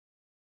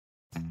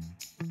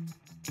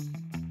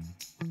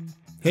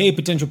Hey,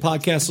 potential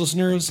podcast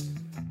listeners.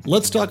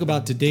 Let's talk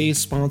about today's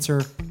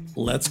sponsor,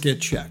 Let's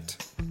Get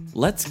Checked.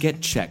 Let's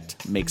Get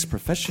Checked makes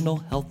professional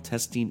health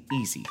testing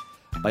easy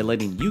by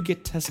letting you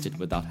get tested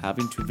without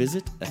having to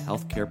visit a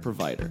healthcare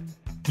provider.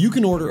 You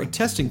can order a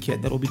testing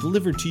kit that will be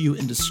delivered to you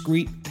in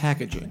discreet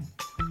packaging.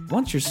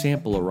 Once your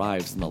sample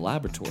arrives in the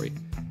laboratory,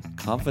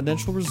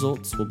 confidential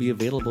results will be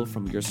available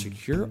from your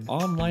secure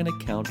online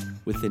account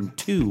within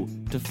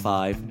 2 to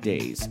 5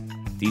 days.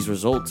 These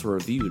results are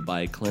reviewed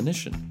by a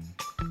clinician,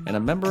 and a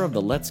member of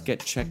the Let's Get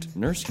Checked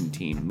nursing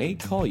team may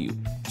call you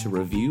to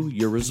review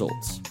your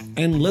results.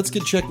 And Let's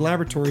Get Checked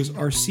laboratories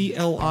are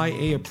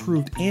CLIA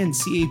approved and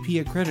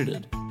CAP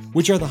accredited,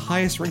 which are the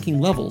highest ranking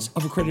levels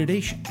of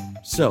accreditation.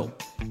 So,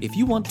 if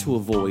you want to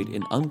avoid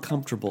an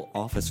uncomfortable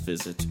office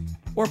visit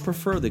or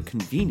prefer the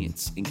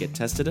convenience and get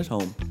tested at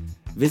home,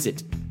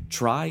 visit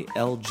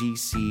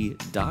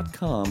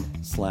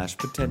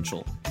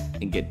trylgc.com/potential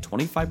and get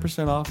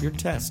 25% off your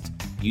test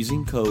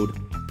using code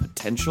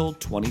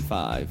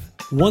POTENTIAL25.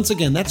 Once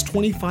again, that's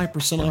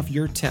 25% off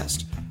your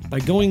test by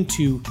going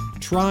to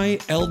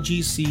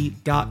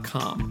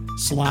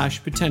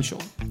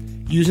trylgc.com/potential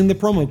using the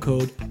promo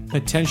code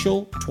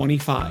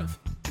POTENTIAL25.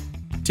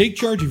 Take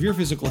charge of your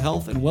physical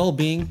health and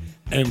well-being,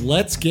 and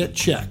let's get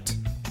checked.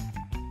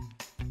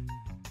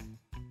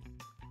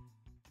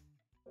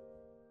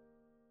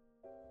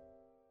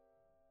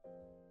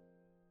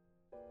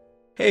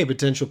 Hey,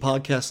 potential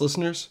podcast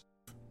listeners.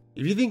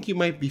 If you think you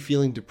might be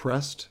feeling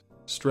depressed,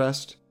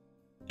 stressed,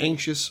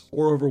 anxious,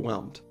 or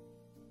overwhelmed,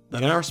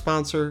 then our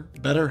sponsor,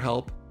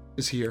 BetterHelp,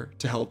 is here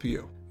to help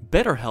you.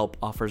 BetterHelp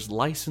offers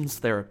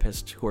licensed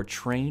therapists who are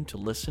trained to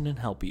listen and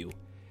help you.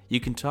 You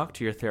can talk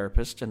to your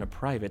therapist in a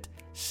private,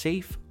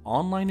 safe,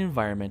 online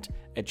environment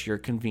at your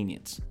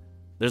convenience.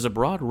 There's a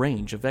broad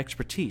range of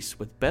expertise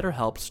with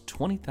BetterHelp's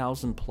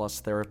 20,000 plus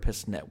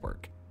therapist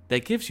network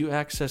that gives you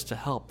access to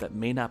help that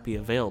may not be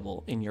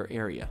available in your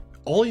area.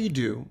 All you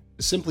do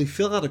is simply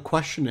fill out a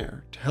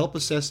questionnaire to help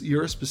assess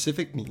your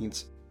specific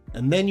needs,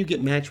 and then you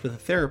get matched with a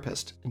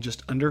therapist in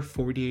just under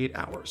 48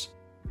 hours.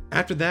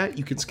 After that,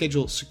 you can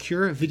schedule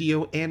secure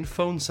video and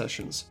phone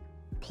sessions.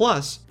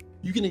 Plus,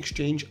 you can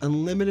exchange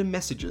unlimited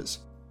messages,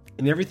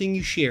 and everything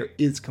you share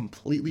is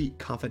completely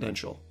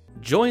confidential.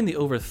 Join the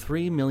over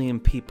 3 million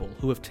people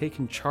who have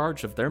taken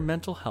charge of their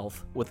mental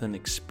health with an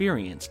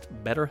experienced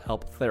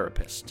BetterHelp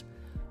therapist.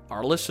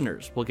 Our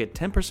listeners will get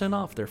 10%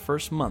 off their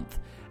first month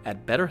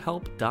at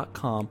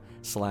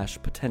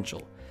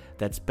betterhelp.com/potential.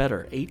 That's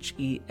better,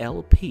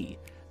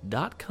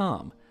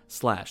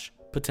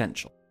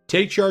 HELP.com/potential.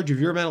 Take charge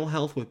of your mental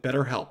health with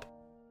BetterHelp.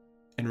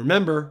 And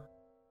remember,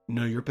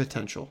 know your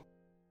potential.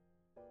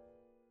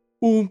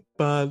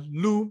 Oompa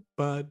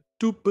loompa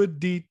doopa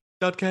dee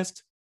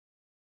podcast.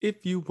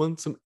 If you want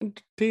some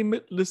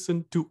entertainment,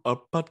 listen to our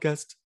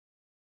podcast.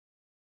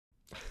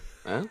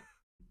 Huh?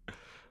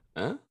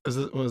 Was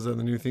that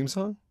the new theme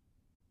song?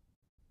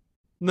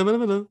 All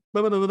right,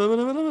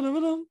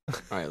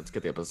 let's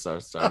get the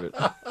episode started.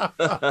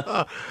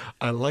 I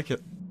like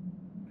it.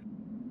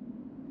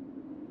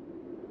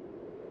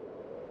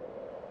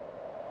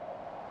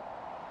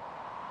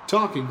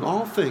 Talking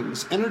all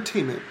things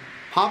entertainment,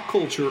 pop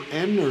culture,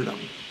 and nerdom.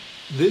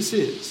 This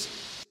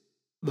is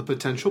the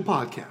Potential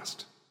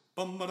Podcast.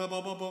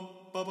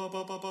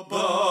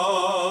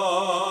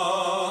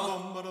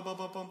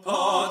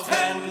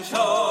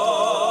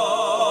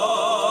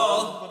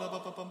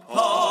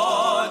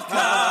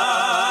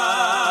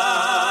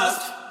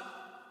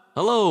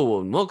 Hello,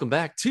 and welcome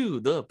back to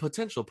the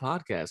Potential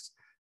Podcast.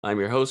 I'm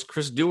your host,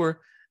 Chris Dewar,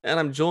 and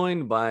I'm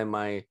joined by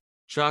my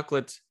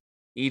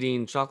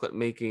chocolate-eating,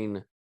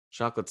 chocolate-making,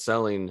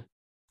 chocolate-selling,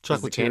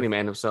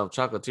 Candyman himself,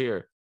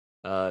 chocolatier,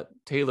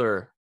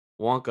 Taylor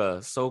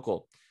Wonka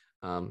Sokol.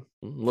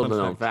 Little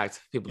known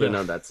fact. People didn't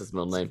know that's his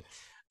middle name.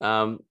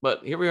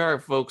 But here we are,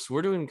 folks.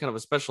 We're doing kind of a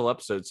special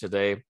episode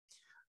today.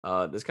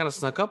 This kind of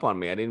snuck up on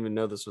me. I didn't even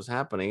know this was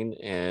happening.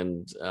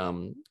 And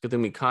good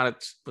thing we caught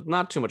it with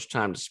not too much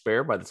time to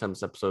spare by the time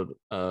this episode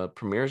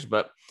premieres.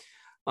 But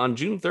on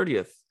June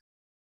 30th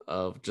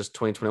of just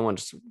 2021,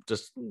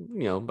 just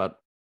about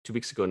 2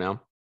 weeks ago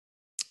now,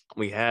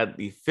 we had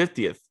the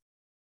 50th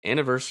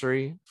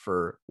anniversary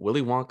for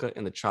Willy Wonka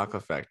and the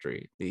Chocolate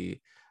Factory,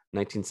 the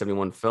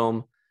 1971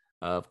 film,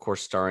 of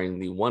course, starring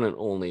the one and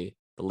only,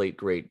 the late,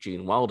 great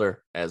Gene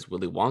Wilder as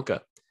Willy Wonka.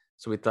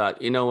 So we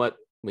thought, you know what?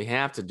 We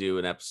have to do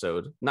an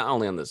episode, not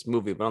only on this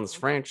movie, but on this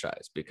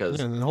franchise, because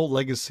and the whole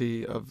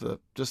legacy of the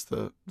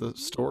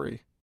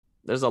story.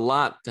 There's a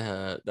lot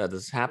that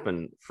has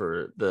happened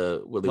for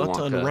the Willy Wonka. A lot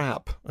to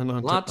unwrap.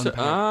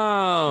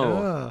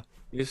 Yeah.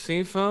 You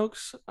see,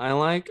 folks, I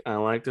like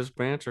this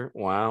banter.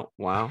 Wow,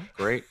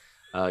 great.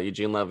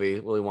 Eugene Levy,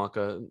 Willy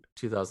Wonka,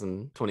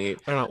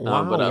 2028.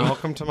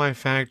 Welcome to my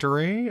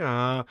factory.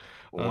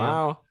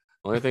 Wow.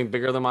 Only thing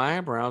bigger than my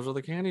eyebrows are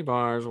the candy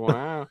bars.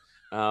 Wow.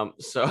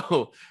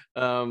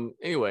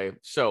 Anyway,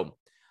 so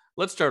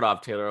let's start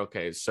off, Taylor.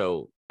 Okay,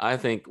 so I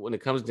think when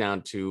it comes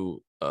down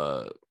to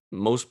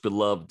most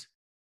beloved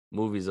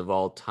movies of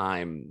all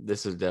time,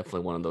 this is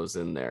definitely one of those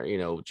in there. You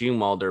know, Gene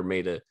Wilder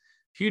made a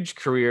huge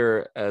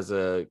career as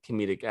a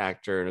comedic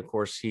actor, and of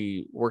course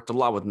he worked a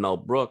lot with Mel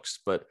Brooks,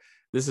 but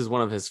this is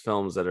one of his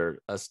films that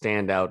are a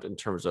standout in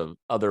terms of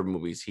other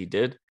movies he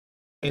did.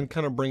 And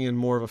kind of bring in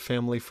more of a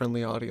family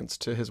friendly audience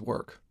to his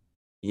work.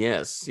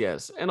 Yes,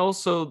 yes. And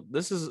also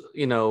this is,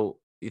 you're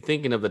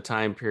thinking of the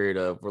time period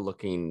of we're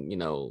looking,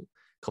 a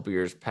couple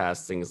years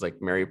past things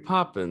like Mary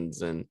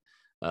Poppins and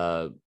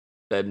uh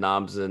Bed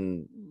Knobs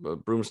and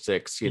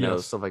Broomsticks,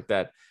 Yes. stuff like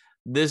that.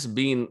 This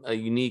being a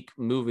unique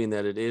movie in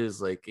that it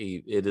is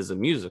a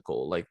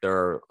musical. Like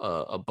there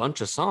are a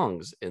bunch of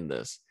songs in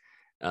this.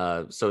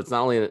 So it's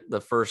not only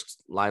the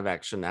first live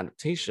action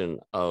adaptation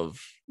of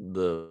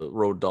the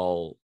Roald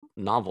Dahl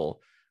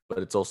novel, but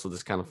it's also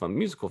this kind of fun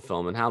musical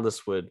film, and how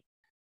this would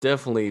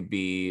definitely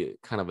be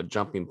kind of a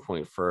jumping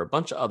point for a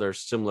bunch of other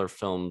similar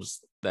films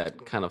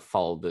that kind of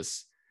follow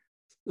this,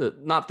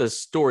 not this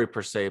story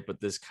per se, but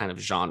this kind of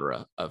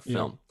genre of Yeah.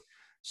 film.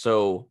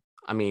 So,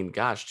 I mean,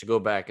 gosh, to go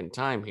back in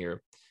time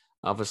here,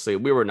 obviously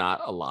we were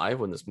not alive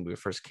when this movie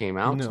first came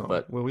out, No.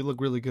 but Well, we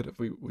look really good if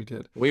we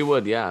did. we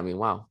would, yeah. I mean,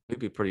 wow, we'd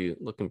be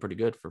looking pretty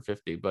good for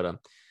 50. But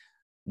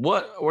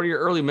what are your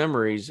early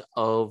memories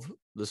of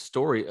the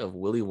story of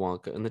Willy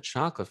Wonka and the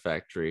Chocolate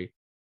Factory,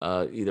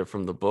 either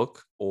from the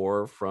book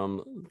or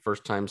from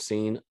first time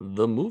seeing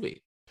the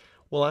movie?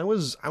 Well, I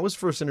was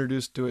first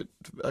introduced to it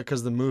because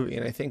of the movie,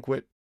 and I think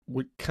what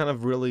kind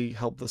of really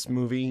helped this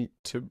movie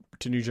to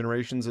new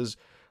generations is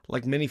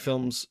like many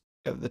films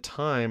at the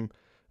time,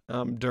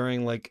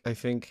 during like I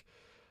think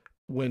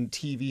when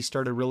TV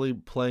started really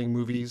playing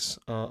movies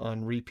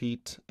on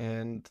repeat,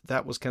 and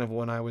that was kind of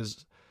when I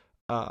was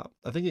I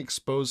think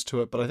exposed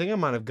to it, but I think I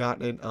might have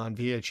gotten it on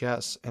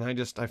VHS, and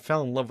I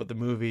fell in love with the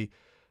movie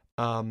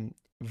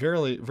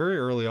very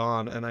early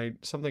on, and I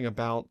something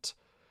about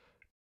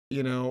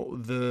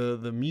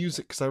the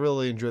music, because I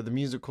really enjoyed the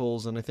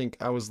musicals, and I think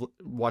I was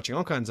watching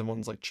all kinds of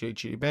ones like Chitty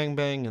Chitty Bang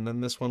Bang, and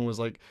then this one was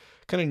like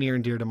kind of near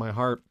and dear to my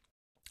heart.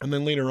 And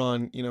then later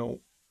on,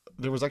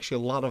 there was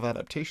actually a lot of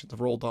adaptations of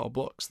Roald Dahl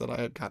books that I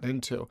had gotten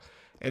into,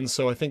 and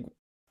so I think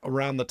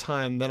around the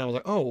time then I was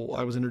like, oh,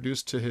 I was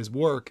introduced to his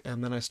work,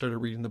 and then I started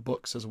reading the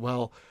books as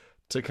well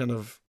to kind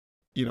of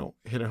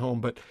hit it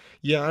home. But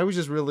yeah, I was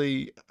just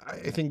really,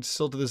 I think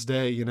still to this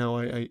day,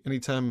 I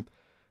anytime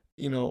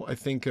I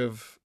think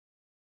of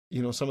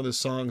some of the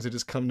songs that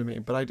just come to me.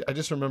 But I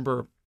just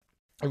remember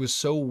it was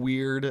so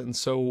weird and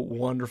so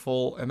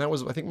wonderful. And that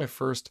was, I think, my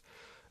first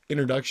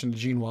introduction to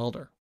Gene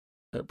Wilder.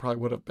 It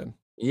probably would have been.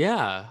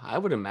 Yeah, I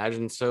would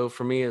imagine so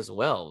for me as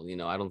well.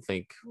 I don't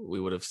think we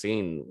would have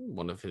seen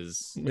one of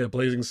his Yeah,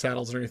 Blazing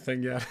Saddles or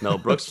anything. Yeah. Mel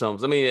Brooks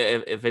films. I mean,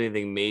 if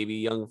anything, maybe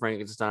Young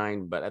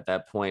Frankenstein, but at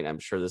that point, I'm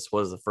sure this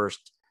was the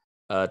first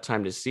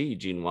time to see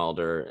Gene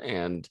Wilder,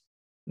 and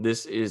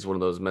this is one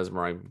of those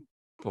mesmerizing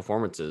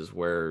performances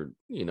where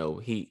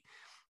he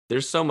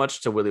there's so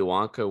much to Willy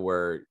Wonka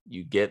where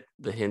you get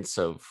the hints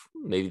of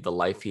maybe the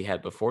life he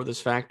had before this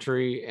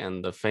factory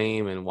and the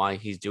fame and why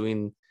he's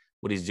doing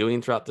what he's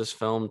doing throughout this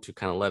film to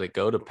kind of let it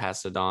go to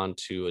pass it on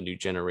to a new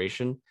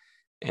generation.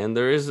 And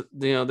there's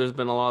been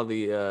a lot of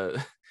the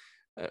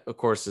of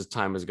course, as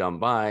time has gone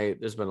by,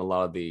 there's been a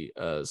lot of the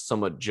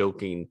somewhat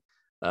joking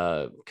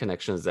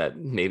connections that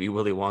maybe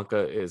Willy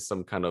Wonka is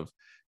some kind of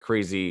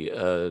crazy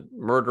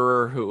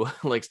murderer who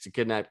likes to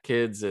kidnap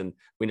kids and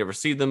we never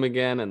see them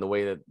again. And the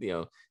way that,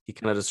 he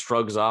kind of just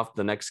shrugs off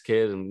the next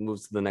kid and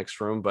moves to the next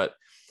room. But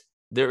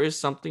there is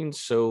something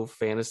so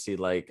fantasy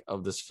like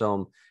of this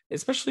film,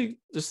 especially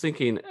just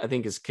thinking, I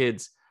think as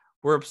kids,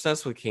 we're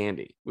obsessed with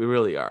candy. We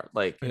really are.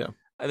 Like, Yeah.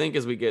 I think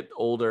as we get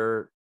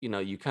older,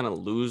 you kind of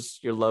lose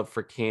your love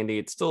for candy.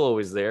 It's still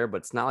always there, but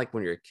it's not like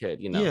when you're a kid.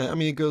 Yeah. I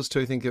mean, it goes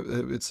to, I think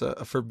it's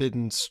a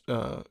forbidden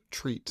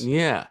treat.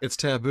 Yeah. It's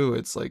taboo.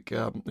 It's like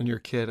when you're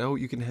a kid, oh,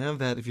 you can have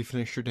that if you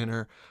finish your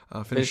dinner,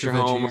 Finish your veggies.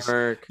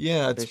 homework.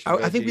 Yeah, Finish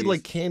your I think we veggies.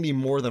 like candy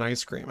more than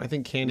ice cream. I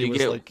think candy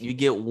was like, You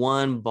get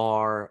one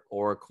bar,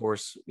 or of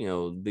course,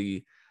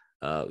 the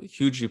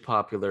hugely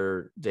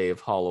popular day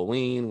of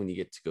Halloween when you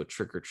get to go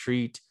trick or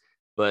treat.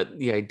 But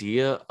the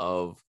idea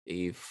of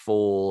a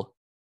full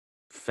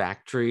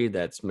factory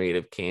that's made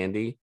of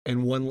candy.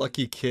 and one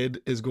lucky kid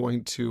is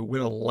going to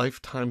win a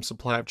lifetime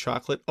supply of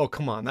chocolate. Oh,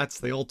 come on, that's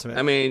the ultimate.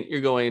 I mean,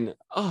 you're going,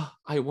 oh,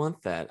 I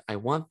want that. I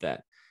want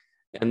that.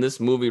 And this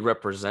movie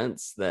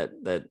represents that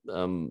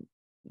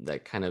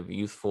kind of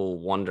youthful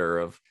wonder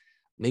of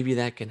maybe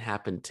that can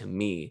happen to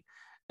me.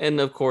 And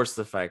of course,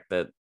 the fact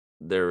that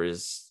there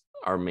is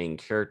our main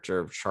character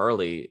of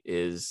Charlie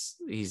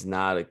he's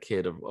not a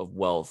kid of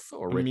wealth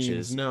or Means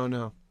riches.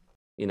 no.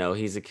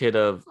 He's a kid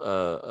of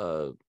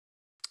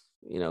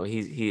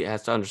he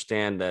has to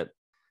understand that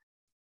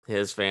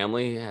his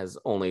family has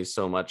only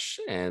so much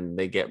and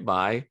they get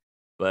by,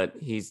 but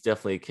he's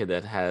definitely a kid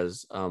that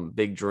has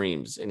big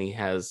dreams, and he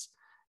has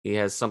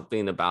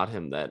something about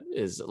him that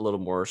is a little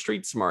more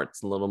street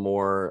smarts, a little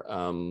more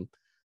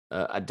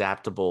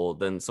adaptable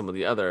than some of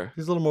the other.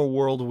 He's a little more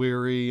world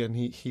weary, and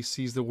he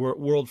sees the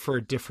world for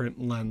a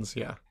different lens.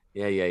 Yeah.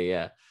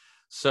 Yeah.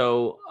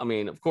 So, I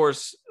mean, of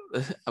course,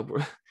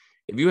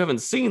 if you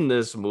haven't seen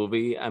this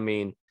movie, I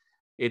mean,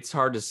 it's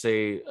hard to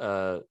say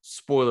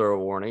spoiler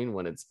warning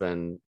when it's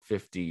been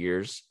 50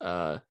 years.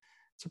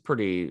 It's a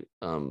pretty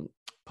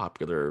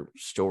popular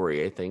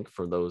story, I think,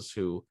 for those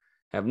who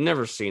have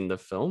never seen the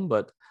film.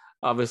 But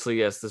obviously,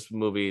 yes, this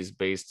movie is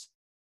based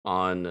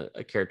on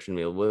a character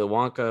named Willy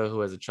Wonka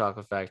who has a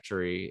chocolate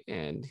factory,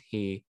 and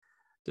he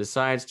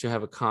decides to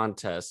have a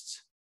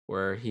contest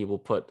where he will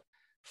put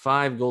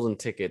 5 golden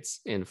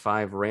tickets in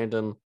 5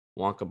 random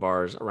Wonka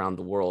bars around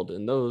the world,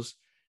 and those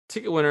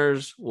ticket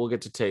winners will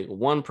get to take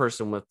one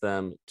person with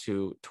them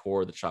to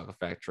tour the chocolate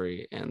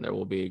factory, and there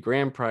will be a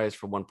grand prize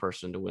for one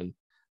person to win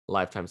a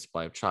lifetime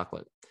supply of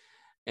chocolate.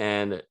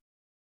 And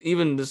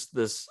even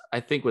this I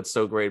think what's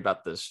so great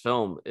about this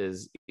film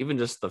is even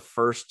just the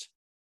first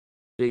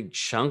big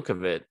chunk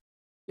of it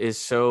is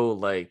so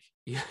like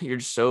you're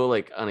so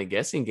like on a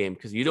guessing game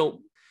because you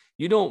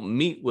don't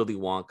meet Willy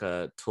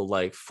Wonka till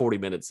like 40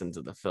 minutes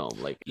into the film.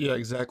 Like, Yeah,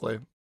 exactly.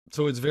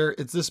 So it's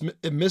this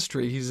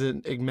mystery. He's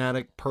an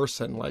enigmatic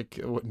person. Like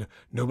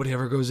nobody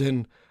ever goes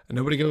in and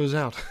nobody goes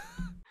out.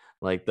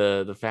 like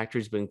the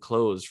factory's been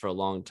closed for a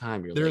long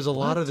time. You're like, There's a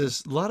what?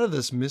 lot of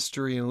this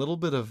mystery and a little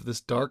bit of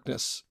this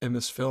darkness in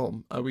this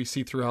film. We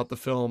see throughout the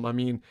film. I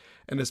mean,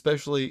 and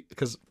especially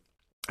because,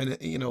 and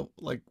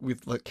like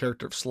with like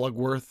character of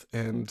Slugworth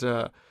and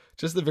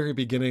just the very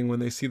beginning when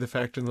they see the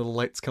factory and the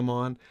lights come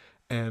on,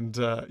 and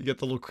you get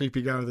the little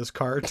creepy guy with his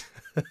cart.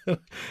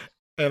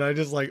 And I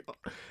just like,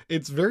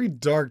 it's very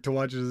dark to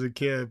watch it as a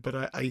kid,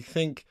 but I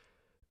think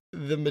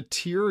the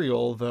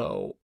material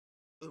though,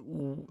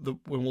 when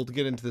we'll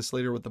get into this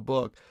later with the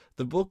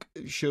book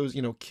shows,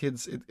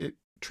 kids, it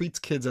treats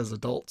kids as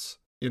adults.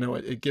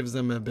 It gives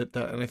them a bit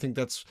that, and I think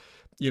that's,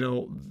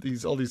 all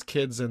these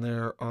kids in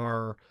there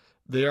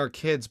they are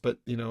kids, but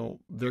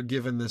they're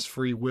given this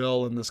free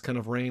will and this kind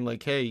of reign,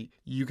 like, hey,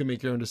 you can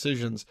make your own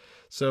decisions.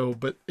 So,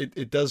 but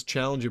it does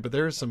challenge you. But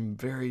there are some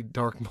very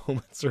dark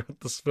moments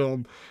throughout this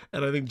film,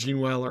 and I think Gene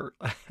Wilder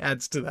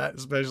adds to that,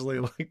 especially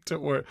like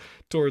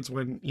towards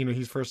when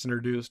he's first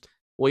introduced.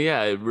 Well,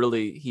 yeah, it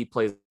really he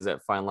plays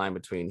that fine line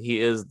between he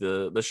is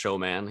the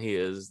showman, he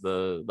is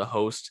the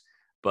host,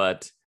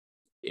 but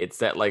it's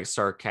that like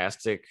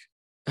sarcastic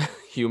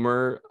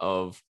humor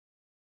of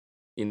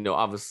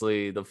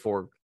obviously the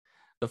four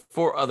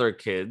other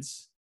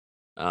kids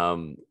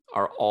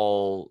are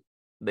all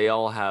they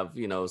all have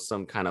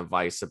some kind of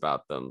vice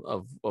about them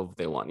of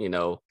they want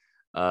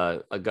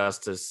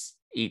Augustus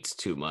eats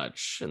too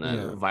much, and Yeah,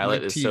 then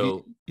Violet is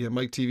so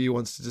Mike TV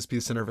wants to just be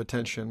the center of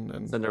attention,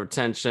 and center of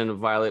attention.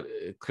 Violet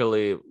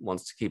clearly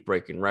wants to keep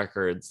breaking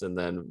records, and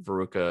then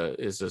Veruca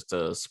is just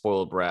a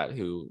spoiled brat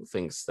who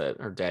thinks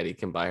that her daddy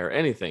can buy her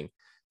anything,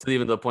 to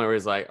even the point where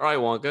he's like, all right,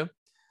 Wonka,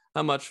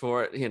 how much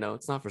for it?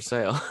 It's not for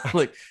sale.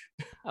 Like,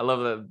 I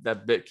love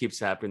that bit keeps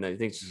happening, that he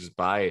thinks you just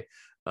buy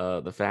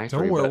the factory.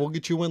 don't worry, but we'll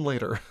get you in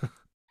later.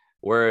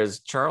 whereas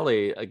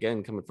Charlie,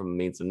 again, coming from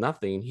means of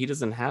nothing, he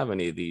doesn't have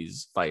any of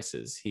these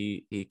vices.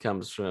 He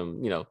comes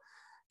from,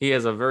 he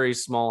has a very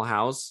small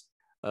house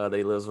that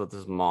he lives with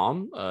his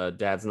mom.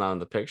 Dad's not in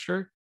the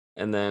picture.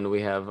 And then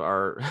we have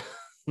our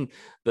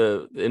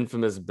the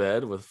infamous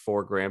bed with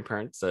 4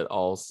 grandparents that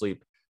all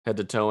sleep head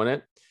to toe in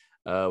it,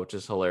 which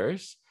is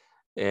hilarious.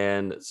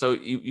 And so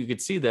you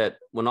could see that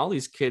when all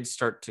these kids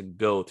start to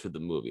go through the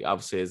movie,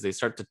 obviously as they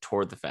start to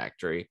tour the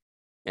factory,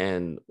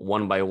 and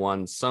one by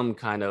one, some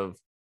kind of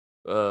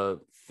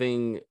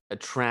thing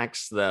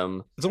attracts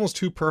them. It's almost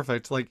too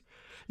perfect. Like,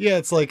 yeah,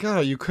 it's like,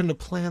 oh, you couldn't have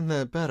planned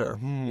that better.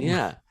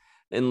 Yeah.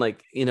 And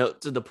like,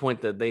 to the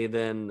point that they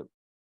then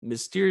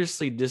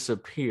mysteriously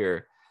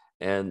disappear.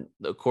 And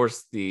of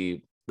course,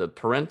 the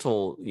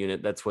parental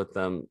unit that's with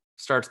them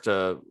starts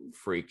to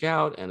freak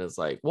out and is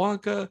like,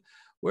 Wonka,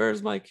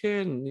 where's my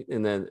kid?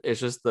 And then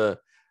it's just the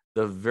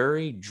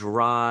very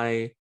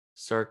dry,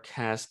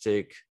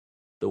 sarcastic,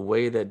 the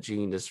way that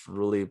Gene just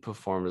really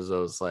performs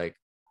those, like,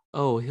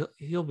 oh,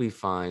 he'll be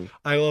fine.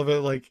 I love it.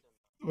 Like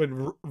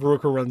when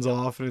Veruca runs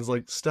off and is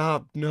like,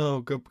 "Stop!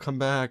 No, go come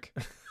back!"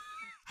 And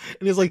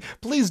he's like,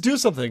 "Please do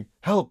something!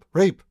 Help!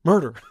 Rape!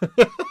 Murder!"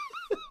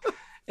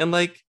 And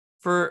like,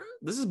 for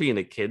this is being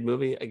a kid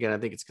movie again, I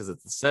think it's because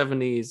it's the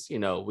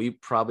 70s. We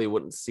probably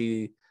wouldn't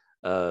see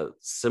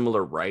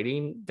similar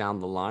writing down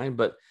the line,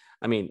 but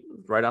I mean,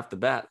 right off the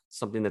bat,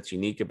 something that's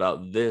unique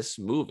about this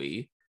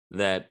movie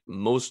that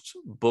most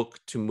book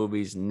to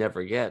movies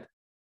never get.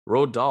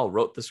 Roald Dahl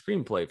wrote the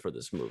screenplay for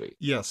this movie.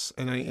 Yes,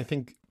 and I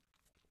think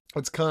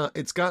it's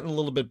gotten a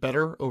little bit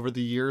better over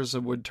the years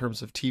in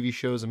terms of TV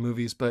shows and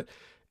movies, but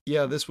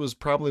yeah, this was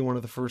probably one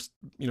of the first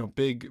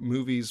big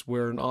movies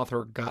where an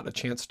author got a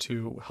chance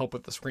to help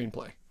with the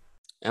screenplay.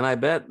 And I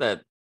bet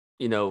that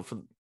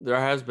there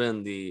has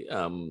been the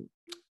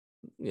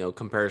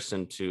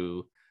comparison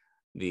to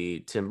the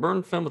Tim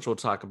Burton film, which we'll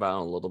talk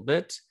about in a little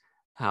bit,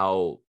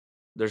 how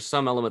there's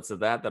some elements of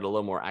that are a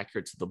little more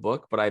accurate to the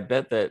book. But I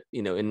bet that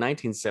in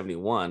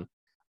 1971,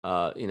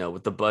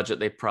 with the budget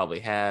they probably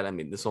had, I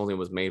mean, this only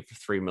was made for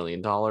 $3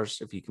 million,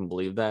 if you can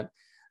believe that.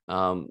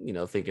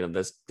 Thinking of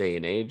this day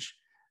and age,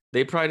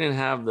 they probably didn't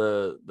have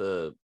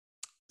the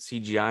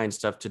CGI and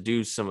stuff to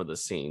do some of the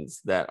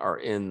scenes that are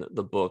in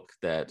the book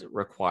that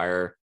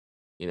require,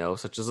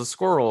 such as the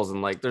squirrels,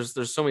 and like there's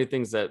so many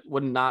things that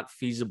would not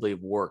feasibly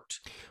have worked.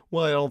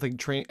 Well, I don't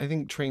think I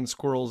think trained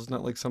squirrels is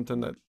not like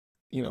something that,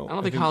 I don't I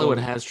think think Hollywood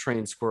only. has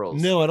trained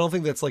squirrels. No, I don't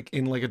think that's like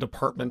in like a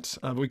department.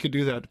 We could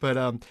do that, but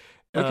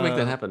We can make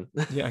that uh, happen.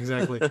 yeah,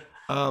 exactly.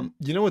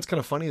 What's kind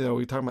of funny though?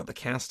 We talking about the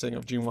casting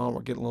of Gene Wilder.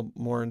 We're getting a little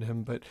more into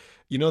him, but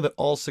you know that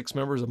all 6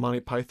 members of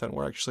Monty Python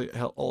were actually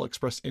all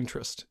expressed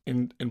interest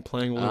in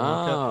playing Willy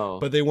Wonka, Oh,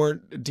 but they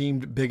weren't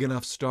deemed big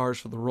enough stars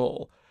for the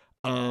role.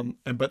 And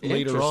but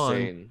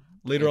interesting.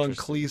 later on,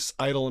 Interesting. Cleese,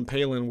 Idle, and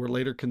Palin were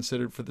later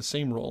considered for the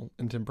same role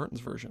in Tim Burton's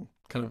version.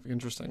 Kind of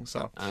interesting.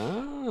 So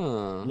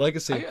Oh,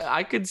 legacy.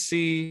 I could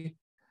see,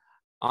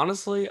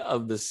 honestly,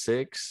 of the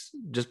six,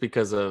 just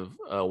because of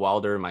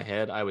Wilder in my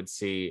head, I would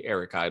see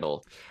Eric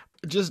Idle.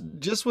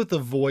 Just with the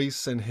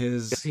voice and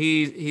his.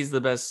 He's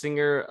the best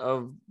singer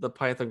of the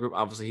Python group.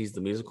 Obviously, he's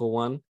the musical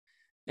one,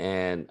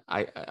 and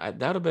I that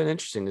would have been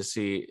interesting to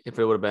see if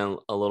it would have been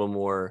a little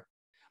more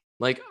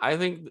like, I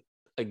think,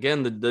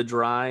 again, the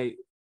dry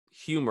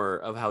humor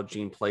of how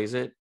Gene plays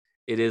it.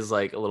 It is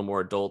like a little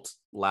more adult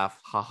laugh,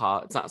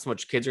 haha. It's not so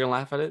much kids are gonna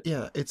laugh at it,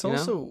 Yeah, it's you know.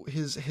 also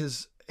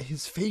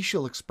his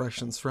facial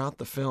expressions throughout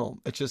the film.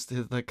 It's just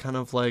that kind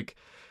of like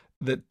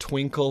that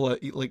twinkle,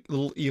 like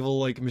little evil,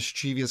 like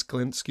mischievous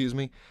glint, excuse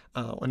me,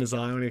 in his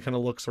eye when he kind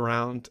of looks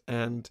around,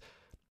 and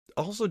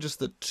also just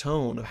the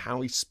tone of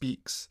how he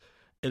speaks.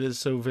 It is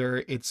so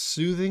very, it's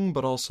soothing,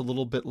 but also a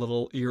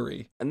little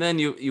eerie. And then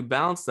you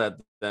balance that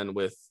then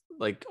with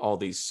like all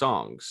these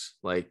songs,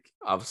 like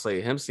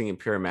obviously him singing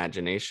Pure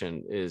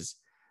Imagination is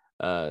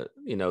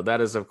that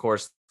is of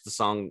course the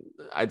song.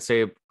 I'd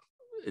say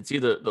it's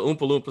either the Oompa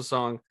Loompa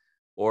song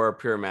or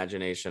Pure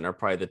Imagination are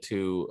probably the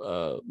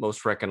two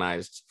most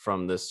recognized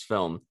from this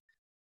film.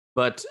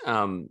 But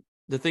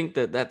to think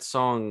that that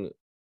song,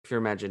 Pure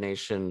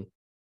Imagination,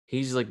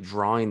 he's like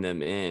drawing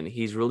them in.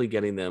 He's really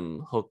getting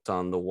them hooked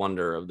on the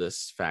wonder of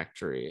this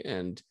factory.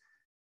 And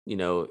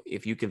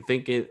if you can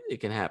think it, it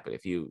can happen.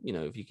 If you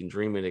can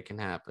dream it, it can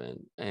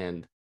happen.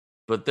 And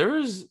but there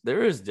is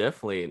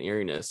definitely an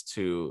eeriness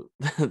to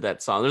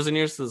that song. There's an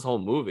eeriness to this whole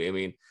movie. I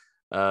mean,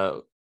 uh,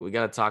 we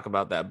got to talk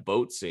about that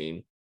boat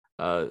scene.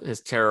 Has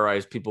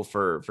terrorized people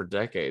for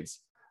decades.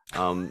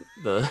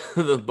 The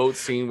the boat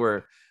scene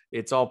where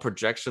it's all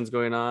projections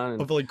going on,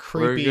 and Of like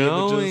we're creepy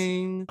images.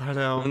 going. I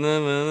know. I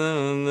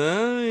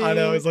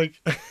know. And It's like,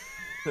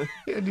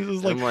 and he's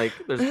just like, I'm like,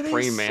 there's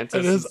praying and mantis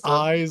and his stuff.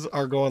 eyes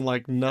are going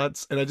like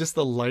nuts, and just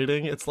the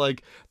lighting. It's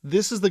like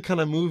this is the kind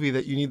of movie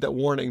that you need that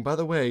warning. By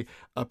the way,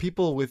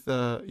 people with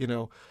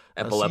seizures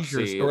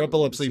Epilepsy, or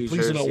epilepsy, please do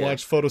seizures, not yeah.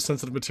 watch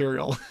photosensitive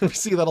material. We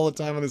see that all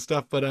the time on this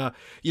stuff. But I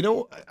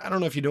don't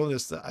know if you know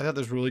this. I thought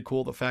this was really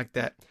cool. The fact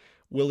that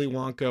Willy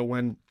Wonka,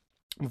 when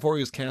before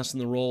he was cast in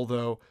the role,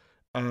 though,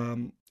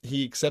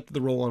 he accepted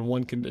the role on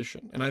one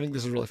condition, and I think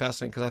this is really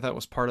fascinating because I thought it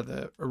was part of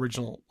the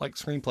original like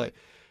screenplay.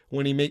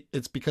 When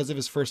it's because of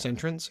his first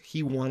entrance,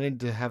 he wanted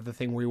to have the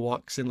thing where he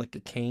walks in like a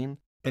cane,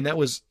 and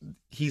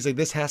he's like,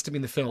 this has to be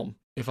in the film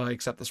if I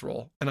accept this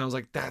role, and I was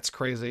like, that's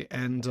crazy,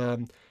 and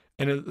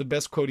the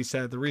best quote he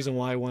said, the reason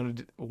why I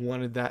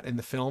wanted that in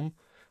the film,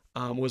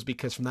 was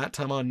because from that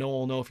time on, no one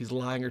will know if he's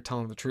lying or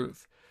telling the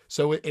truth.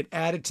 So it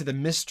added to the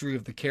mystery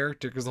of the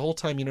character because the whole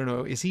time you don't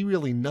know, is he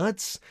really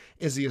nuts?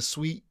 Is he a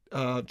sweet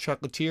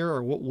chocolatier,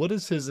 or what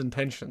is his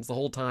intentions? The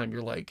whole time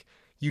you're like,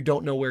 you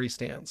don't know where he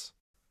stands.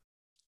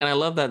 And I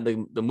love that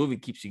the movie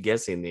keeps you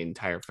guessing the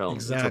entire film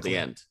until the Exactly.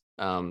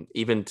 end.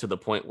 Even to the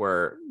point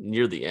where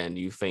near the end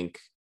you think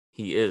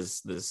he is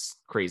this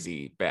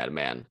crazy bad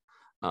man,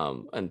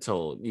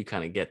 until you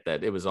kind of get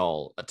that it was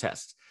all a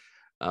test.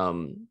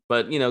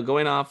 But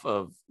going off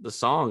of the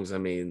songs, I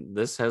mean,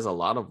 this has a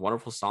lot of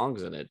wonderful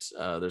songs in it.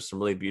 There's some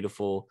really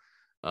beautiful,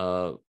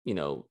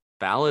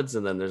 ballads,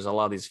 and then there's a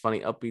lot of these funny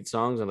upbeat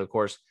songs, and of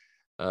course,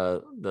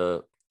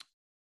 the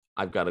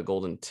I've Got a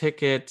Golden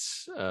Ticket.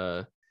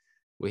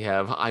 We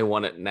have I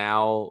Want It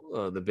Now,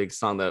 the big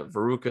song that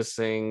Veruca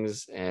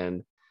sings,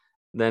 and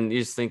then you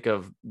just think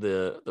of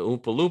the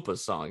Oompa Loompa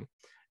song.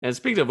 And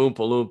speaking of Oompa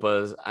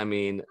Loompas, I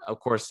mean, of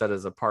course, that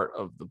is a part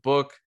of the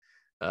book.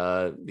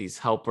 These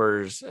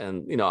helpers,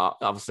 and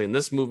obviously in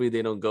this movie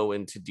they don't go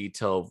into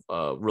detail.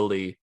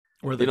 Really,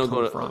 Where they they don't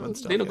come go from and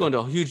to they stuff. don't go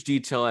Yeah. into huge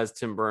detail as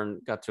Tim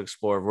Burton got to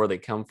explore where they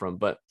come from,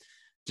 but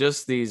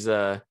just these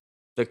the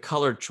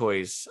color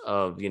choice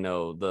of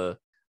the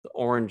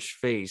orange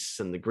face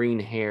and the green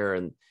hair,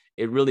 and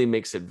it really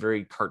makes it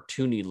very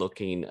cartoony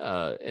looking,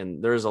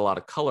 and there's a lot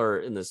of color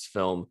in this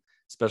film,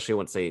 especially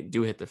once they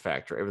do hit the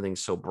factory.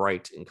 Everything's so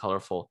bright and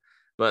colorful.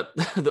 But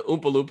the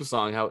Oompa Loompa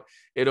song, how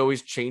it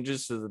always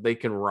changes so that they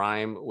can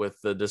rhyme with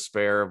the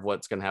despair of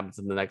what's going to happen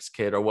to the next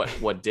kid, or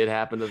what did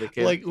happen to the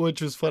kid. Like,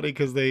 which was funny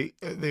because they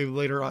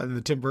later on in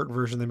the Tim Burton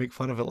version they make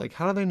fun of it. Like,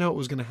 how do they know it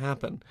was going to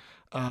happen?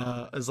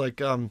 It's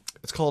like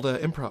it's called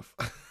improv.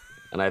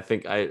 And I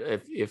think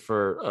if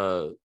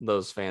for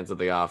those fans of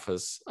The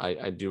Office,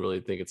 I do really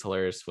think it's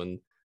hilarious when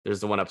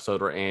there's the one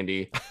episode where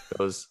Andy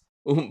goes,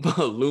 Oompa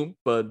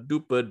loompa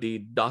doopa dee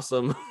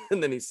dossum,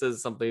 and then he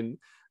says something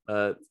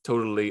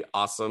totally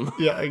awesome.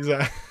 Yeah,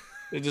 exactly.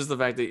 It's just the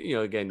fact that,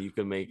 again, you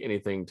can make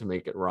anything to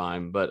make it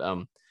rhyme.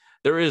 But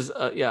there is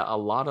a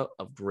lot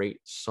of great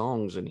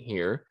songs in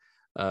here,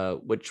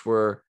 which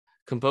were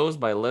composed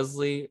by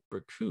Leslie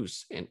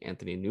Bercuse and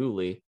Anthony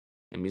Newley,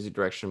 and music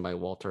direction by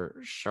Walter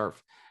Scharf.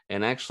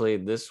 And actually,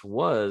 this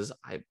was,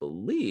 I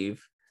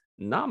believe,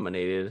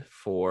 nominated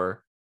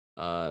for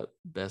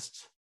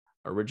best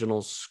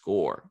original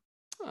score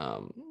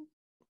um,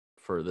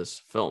 for this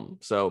film.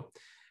 So,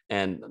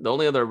 and the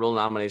only other real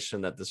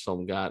nomination that this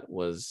film got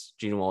was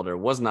Gene Wilder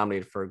was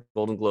nominated for a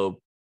Golden Globe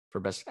for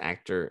Best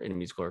Actor in a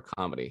Musical or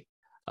Comedy.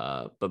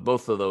 But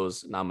both of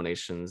those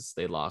nominations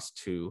they lost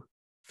to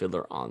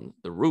Fiddler on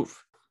the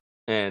Roof.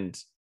 And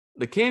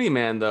the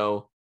Candyman,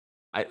 though,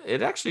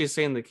 it actually is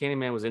saying the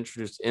Candyman was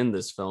introduced in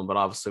this film, but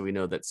obviously we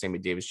know that Sammy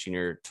Davis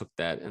Jr. took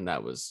that, and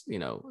that was,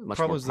 much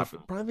Probably more was I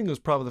think it was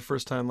probably the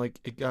first time like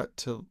it got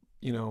to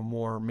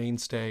more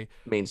mainstay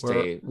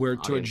where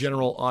to a audience.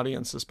 general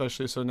audience,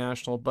 especially so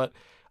national. But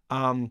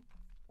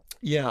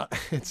yeah,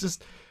 it's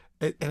just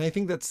and I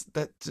think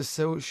that just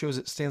so shows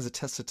it stands the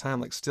test of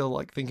time. Like still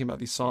like thinking about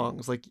these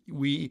songs. Like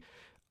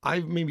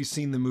I've maybe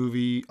seen the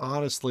movie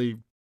honestly,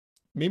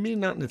 maybe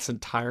not in its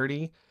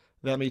entirety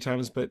that many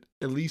times, but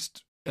at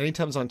least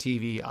anytime it's on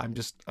TV, I'm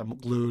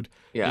glued.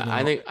 Yeah,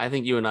 I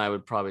think you and I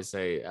would probably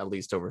say at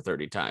least over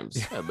 30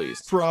 times, at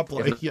least.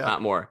 Probably, if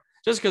not more.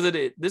 Just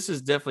because this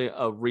is definitely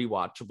a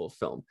rewatchable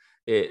film.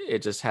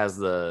 It just has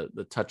the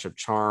touch of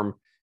charm.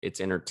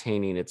 It's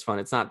entertaining. It's fun.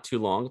 It's not too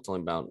long. It's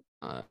only about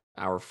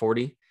hour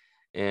 40,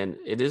 and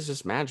it is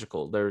just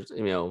magical. There's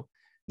no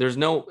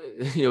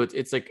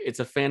it's like it's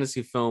a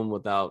fantasy film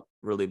without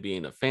really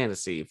being a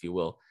fantasy, if you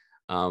will.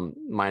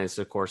 Minus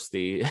of course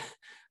the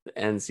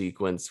end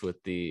sequence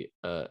with the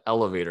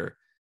elevator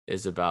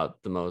is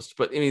about the most.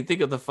 But I mean,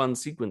 think of the fun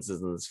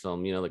sequences in this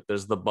film. Like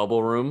there's the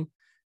bubble room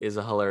is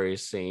a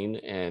hilarious scene,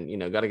 and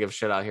got to give a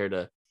shout out here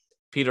to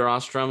Peter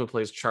Ostrom, who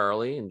plays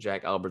Charlie, and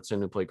Jack Albertson,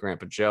 who played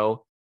Grandpa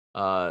Joe.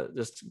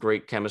 Just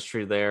great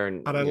chemistry there.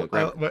 And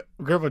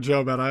Grandpa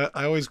Joe, man,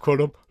 I always quote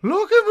him,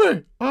 "Look at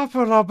me up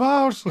and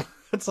about."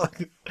 It's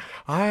like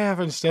I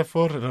haven't stepped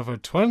foot in over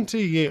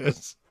 20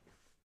 years.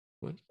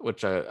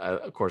 Which I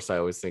of course I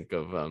always think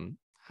of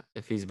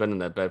if he's been in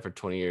that bed for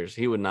 20 years,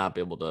 he would not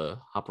be able to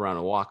hop around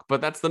and walk. But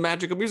that's the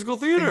magic of musical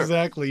theater.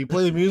 Exactly. You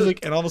play the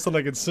music, and all of a sudden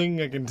I can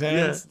sing, I can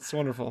dance. Yeah. It's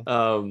wonderful.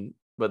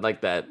 But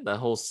like that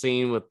whole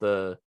scene with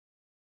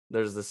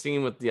there's the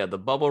scene with the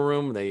bubble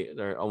room.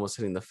 They're almost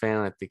hitting the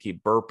fan. Like they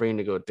keep burping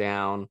to go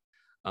down.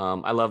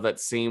 I love that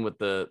scene with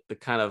the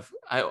kind of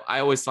I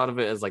always thought of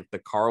it as like the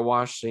car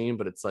wash scene,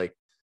 but it's like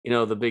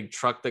the big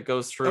truck that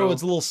goes through. Oh,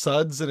 it's little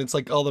suds, and it's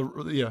like all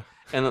the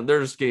and they're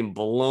just getting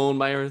blown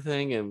by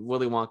everything, and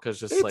Willy Wonka's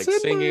just it's like in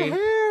singing my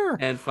hair.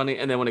 And funny,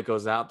 and then when it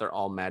goes out, they're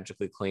all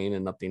magically clean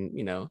and nothing.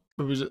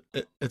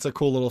 It's a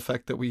cool little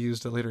effect that we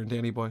used later in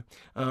Danny Boy.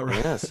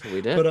 Right? Yes,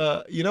 we did.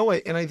 But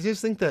and I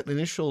just think that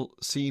initial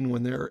scene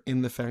when they're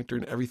in the factory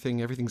and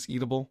everything's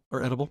eatable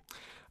or edible,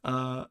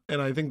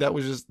 and I think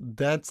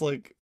that's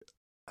like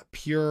a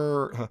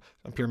pure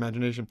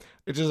imagination.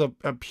 It's just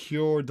a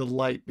pure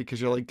delight because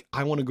you're like,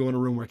 I want to go in a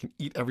room where I can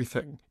eat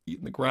everything, eat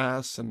in the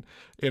grass, and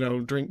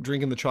drink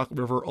in the chocolate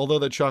river. Although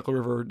that chocolate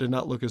river did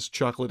not look as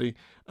chocolatey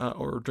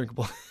or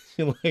drinkable.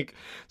 You're like,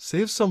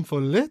 save some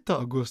for later,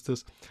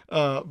 Augustus.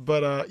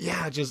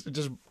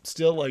 Just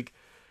still like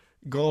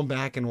going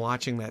back and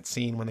watching that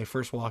scene when they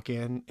first walk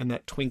in and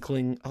that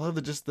twinkling. I love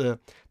the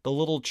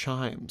little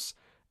chimes.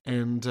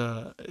 And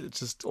it's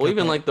just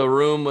even like the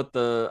room with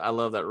I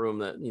love that room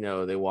that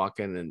they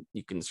walk in and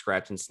you can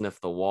scratch and sniff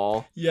the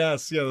wall.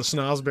 Yes, yeah, the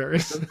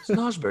snozberries.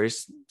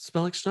 Snozberries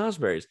smell like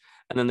snozberries.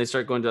 And then they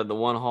start going to the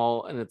one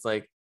hall, and it's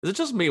like, is it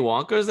just me,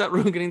 Wonka? Is that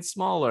room getting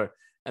smaller?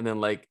 And then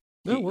like,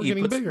 no, we're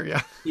getting bigger.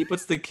 Yeah, he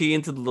puts the key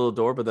into the little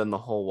door, but then the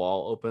whole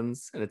wall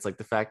opens, and it's like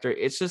the factory.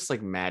 It's just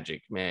like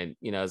magic, man.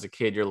 As a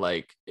kid, you're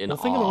like in awe.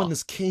 Think about when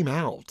this came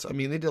out. I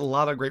mean, they did a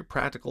lot of great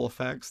practical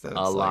effects. A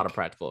lot of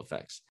practical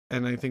effects.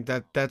 And I think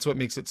that's what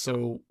makes it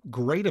so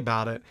great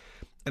about it.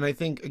 And I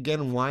think,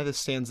 again, why this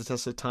stands the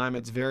test of time,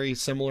 it's very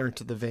similar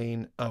to the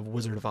vein of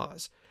Wizard of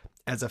Oz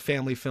as a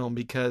family film,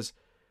 because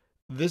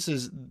this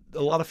is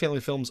a lot of family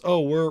films.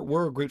 Oh,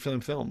 we're a great family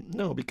film.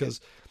 No,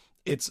 because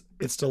it's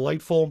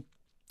delightful.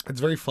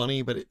 It's very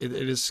funny, but it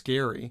is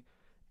scary.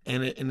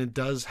 And it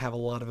does have a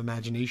lot of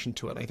imagination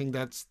to it. I think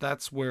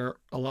that's where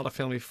a lot of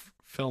family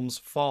films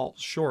fall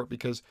short,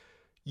 because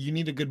you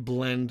need a good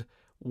blend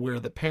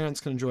where the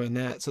parents can enjoy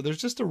that. So there's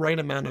just a right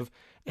amount of,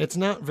 it's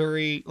not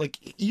very, like,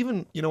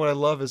 even, what I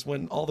love is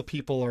when all the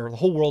people the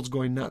whole world's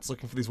going nuts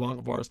looking for these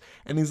Wonka bars,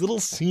 and these little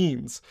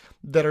scenes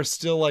that are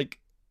still like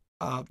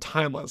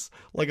timeless.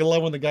 Like I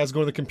love when the guys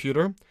go to the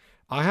computer.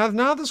 I have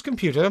now this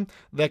computer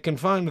that can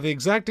find the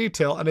exact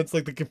detail, and it's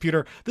like the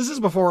computer. This is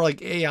before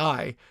like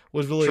AI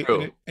was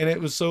really, and it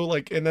was so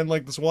like, and then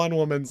like this one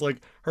woman's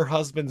like her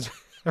husband's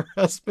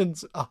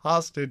a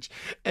hostage,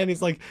 and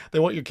he's like, they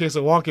want your case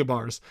of Wonka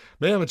bars,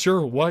 ma'am. It's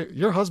your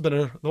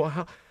husband,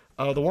 the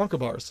Wonka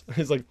bars.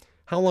 He's like,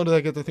 How long do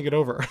I get to think it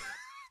over?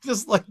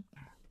 Just like,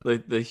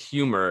 the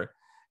humor.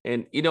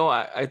 And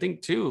I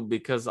think too,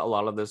 because a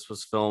lot of this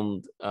was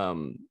filmed,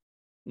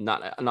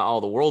 not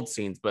all the world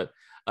scenes, but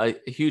a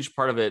huge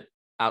part of it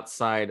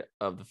outside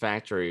of the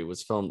factory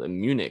was filmed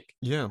in Munich.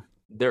 yeah.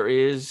 There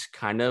is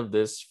kind of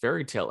this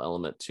fairy tale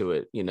element to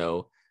it.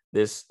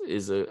 This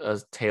is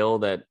a tale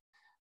that,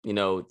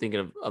 thinking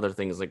of other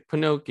things like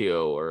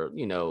Pinocchio or,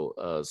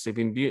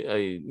 Sleeping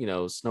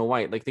Beauty, Snow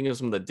White, like thinking of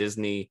some of the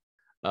Disney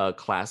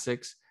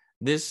classics.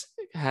 This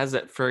has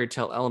that fairy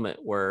tale element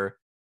where,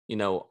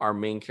 our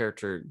main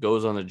character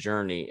goes on a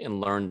journey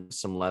and learns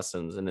some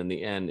lessons, and in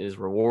the end is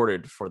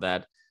rewarded for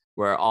that,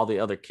 where all the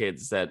other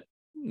kids that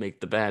make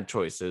the bad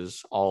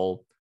choices,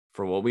 all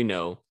for what we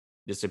know,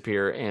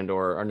 disappear and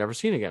or are never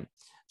seen again.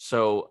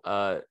 So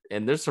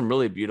and there's some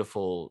really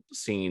beautiful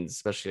scenes,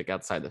 especially like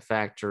outside the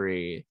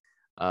factory,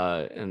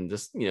 and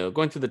just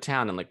going through the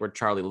town and like where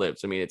Charlie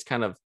lives. I mean,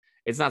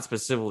 it's not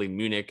specifically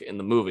Munich in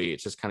the movie,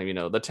 it's just kind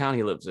of the town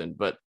he lives in,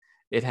 but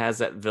it has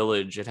that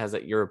village, it has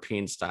that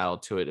European style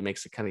to it. It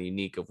makes it kind of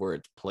unique of where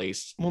it's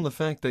placed. Well, the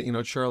fact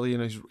that, Charlie,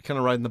 he's kind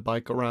of riding the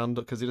bike around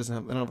because they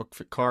don't have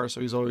a car, so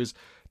he's always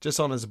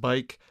just on his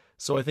bike.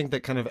 So I think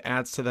that kind of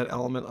adds to that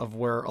element of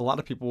where a lot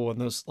of people in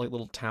those like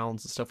little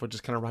towns and stuff would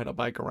just kind of ride a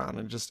bike around,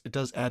 and it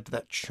does add to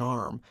that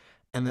charm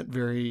and that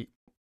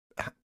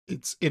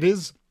it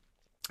is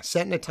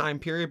set in a time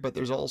period, but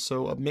there's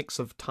also a mix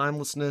of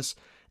timelessness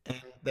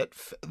and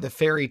the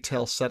fairy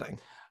tale setting.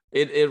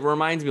 It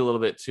reminds me a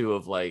little bit too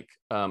of like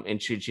in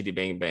Chitty Chitty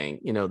Bang Bang,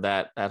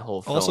 that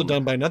whole film. Also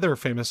done by another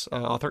famous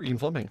author, Ian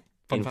Fleming.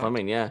 Ian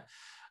Fleming, yeah.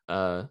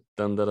 Dun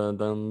dun dun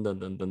dun dun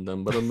dun dun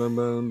dun dun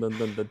dun dun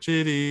dun dun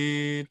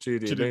Chitty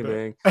Chitty Bang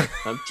Bang.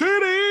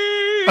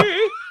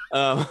 Chitty.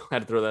 I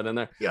had to throw that in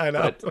there. Yeah, I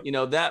know.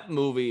 But that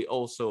movie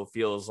also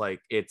feels like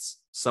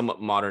it's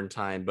somewhat modern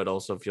time, but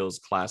also feels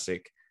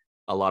classic.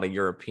 A lot of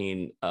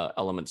European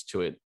elements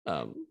to it,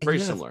 very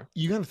similar.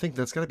 You got to think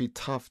that's got to be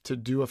tough to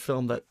do a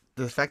film that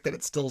the fact that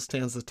it still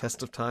stands the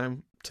test of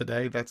time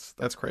today. That's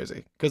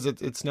crazy, because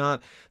it's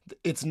not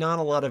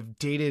a lot of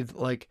dated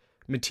like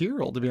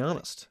material, to be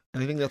honest.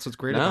 And I think that's what's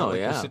great about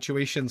the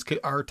situations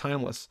are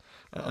timeless.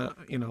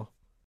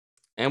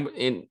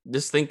 And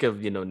just think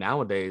of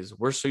nowadays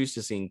we're so used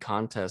to seeing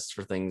contests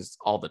for things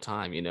all the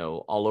time.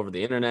 All over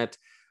the internet.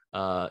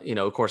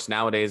 Of course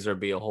nowadays there'd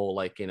be a whole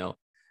like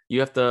you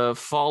have to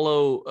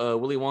follow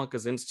Willy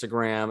Wonka's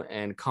Instagram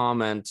and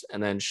comment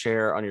and then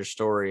share on your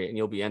story, and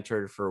you'll be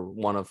entered for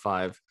one of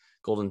 5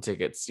 golden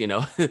tickets.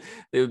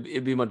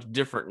 It'd be much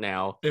different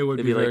now. It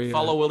would be like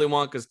follow Willy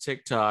Wonka's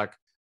TikTok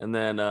and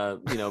then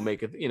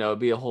make it it'd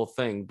be a whole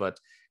thing. But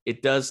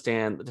it does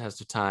stand the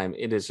test of time.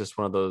 It is just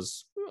one of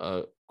those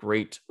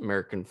great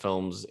American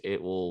films.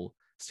 It will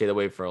stay that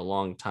way for a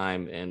long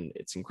time, and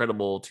it's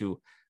incredible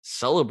to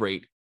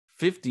celebrate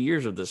 50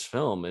 years of this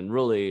film, and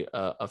really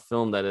a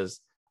film that is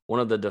one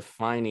of the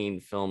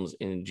defining films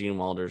in Gene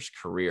Wilder's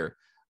career,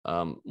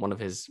 one of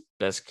his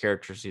best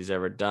characters he's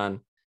ever done.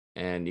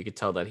 And you could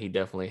tell that he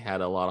definitely had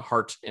a lot of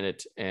heart in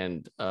it,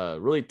 and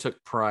really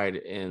took pride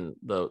in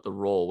the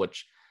role,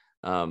 which,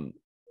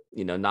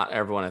 not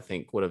everyone, I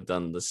think, would have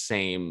done the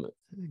same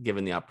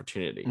given the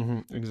opportunity.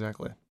 Mm-hmm,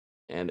 exactly.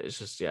 And it's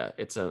just,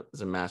 it's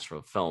a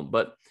masterful film.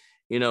 But,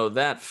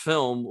 that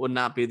film would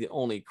not be the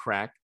only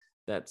crack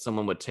that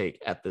someone would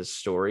take at this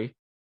story.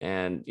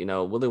 And,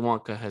 Willy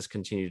Wonka has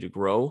continued to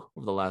grow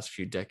over the last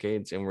few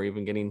decades, and we're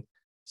even getting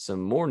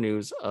some more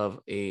news of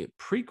a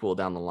prequel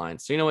down the line.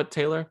 So you know what,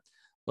 Taylor?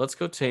 Let's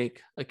go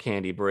take a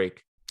candy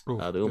break. Ooh,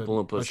 the Oompa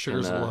Loompas.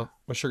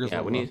 My sugar's low.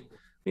 Yeah, we need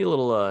a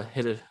little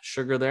hit of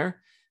sugar there,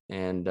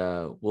 and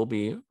we'll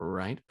be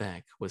right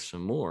back with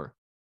some more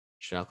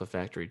Chocolate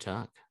Factory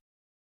talk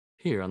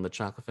here on the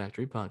Chocolate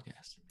Factory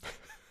podcast.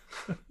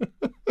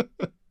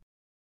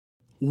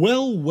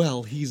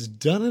 Well, he's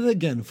done it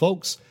again,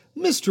 folks.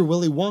 Mr.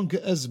 Willy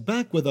Wonka is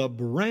back with a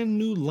brand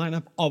new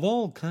lineup of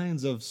all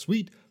kinds of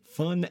sweet,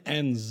 fun,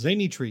 and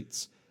zany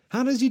treats.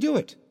 How does he do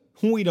it?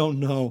 We don't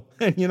know.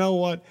 And you know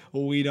what?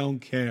 We don't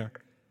care.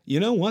 You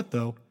know what,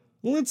 though?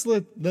 Let's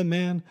let the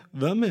man,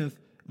 the myth,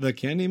 the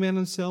Candyman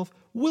himself,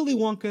 Willy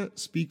Wonka,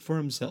 speak for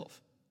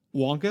himself.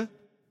 Wonka?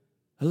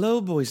 Hello,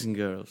 boys and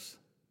girls,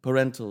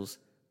 parentals,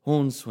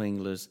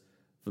 hornswinglers,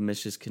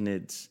 vermicious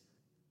canids.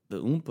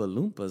 The Oompa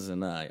Loompas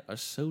and I are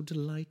so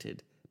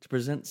delighted to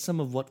present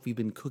some of what we've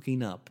been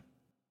cooking up.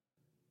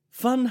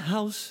 Fun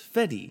House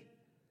Fetty,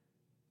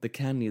 the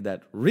candy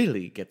that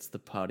really gets the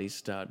party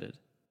started.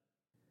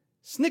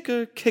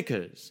 Snicker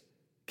Kickers,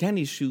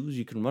 candy shoes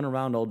you can run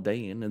around all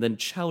day in and then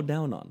chow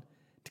down on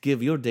to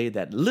give your day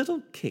that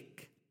little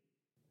kick.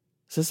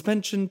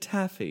 Suspension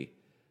Taffy,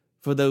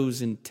 for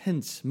those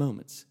intense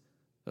moments.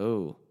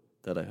 Oh,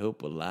 that I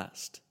hope will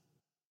last.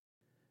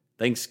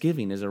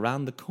 Thanksgiving is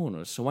around the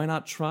corner, so why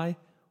not try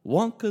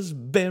Wonka's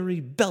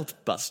Berry Belt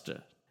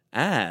Buster?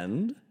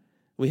 And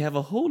we have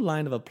a whole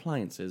line of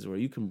appliances where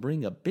you can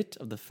bring a bit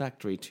of the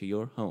factory to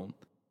your home.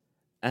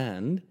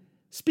 And,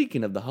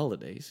 speaking of the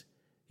holidays,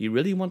 you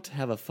really want to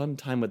have a fun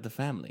time with the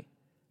family.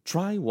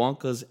 Try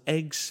Wonka's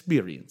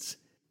Egg-Sperience.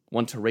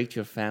 Want to rate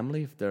your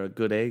family if they're a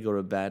good egg or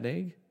a bad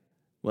egg?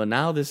 Well,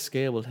 now this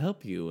scale will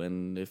help you,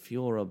 and if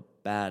you're a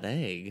bad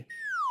egg,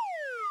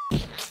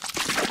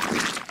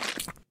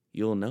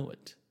 you'll know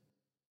it.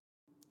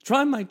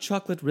 Try my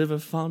chocolate river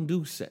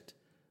fondue set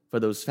for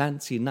those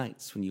fancy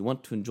nights when you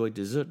want to enjoy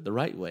dessert the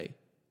right way.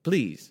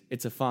 Please,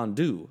 it's a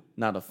fondue,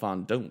 not a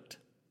fondant.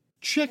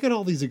 Check out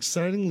all these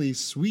excitingly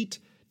sweet,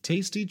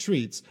 tasty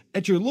treats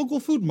at your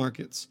local food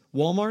markets,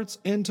 Walmarts,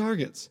 and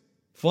Targets.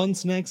 Fun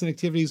snacks and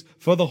activities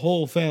for the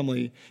whole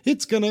family.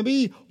 It's gonna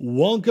be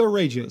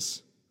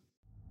Wonkarageous.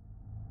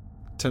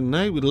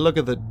 Tonight we look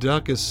at the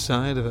darkest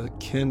side of a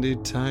candy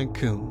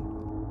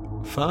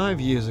tycoon. 5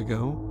 years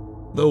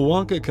ago, the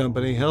Wonka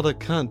Company held a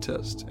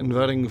contest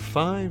inviting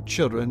 5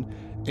 children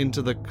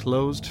into the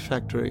closed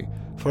factory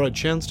for a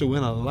chance to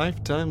win a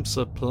lifetime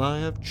supply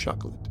of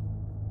chocolate.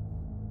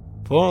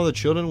 4 of the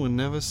children were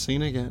never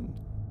seen again.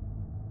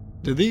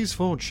 Did these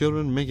 4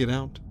 children make it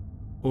out?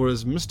 Or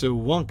is Mr.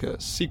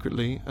 Wonka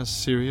secretly a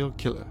serial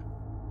killer?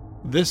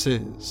 This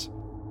is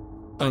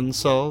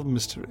Unsolved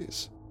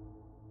Mysteries.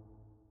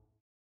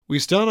 We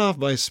start off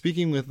by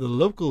speaking with the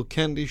local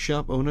candy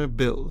shop owner,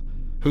 Bill,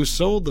 who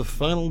sold the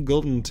final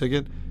golden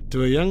ticket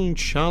to a young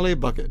Charlie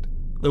Bucket,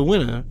 the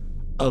winner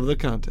of the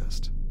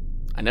contest.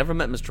 I never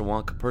met Mr.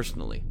 Wonka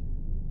personally.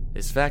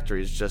 His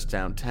factory is just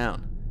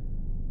downtown.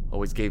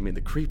 Always gave me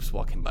the creeps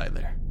walking by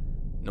there.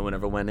 No one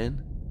ever went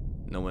in.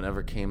 No one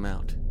ever came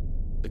out.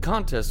 The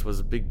contest was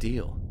a big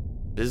deal.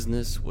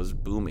 Business was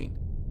booming.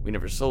 We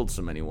never sold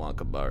so many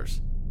Wonka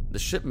bars. The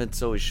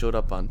shipments always showed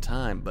up on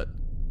time, but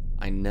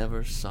I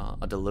never saw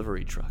a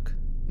delivery truck.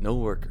 No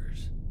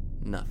workers.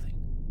 Nothing.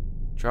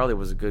 Charlie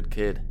was a good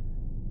kid.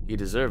 He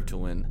deserved to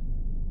win.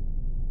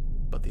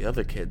 But the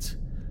other kids,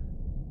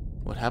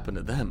 what happened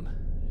to them?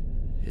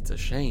 It's a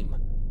shame.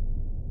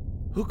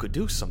 Who could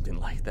do something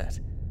like that?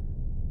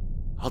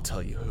 I'll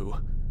tell you who.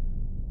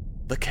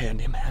 The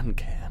Candyman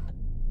can.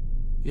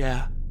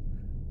 Yeah,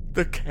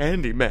 the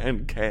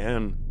Candyman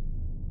can.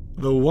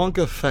 The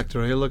Wonka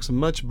factory looks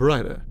much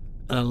brighter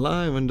and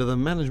alive under the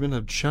management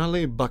of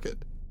Charlie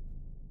Bucket.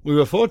 We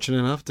were fortunate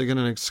enough to get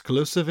an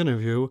exclusive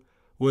interview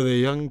with a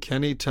young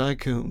candy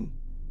tycoon.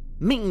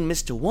 Meeting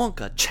Mr.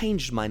 Wonka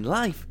changed my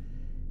life.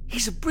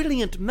 He's a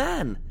brilliant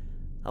man,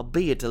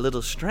 albeit a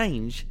little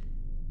strange.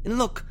 And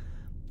look,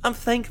 I'm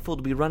thankful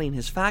to be running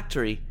his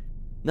factory.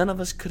 None of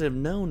us could have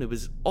known it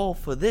was all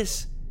for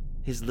this,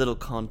 his little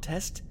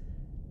contest.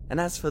 And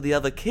as for the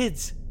other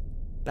kids,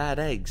 bad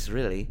eggs,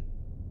 really.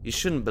 You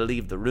shouldn't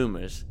believe the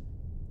rumors.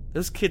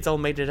 Those kids all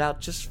made it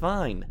out just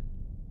fine.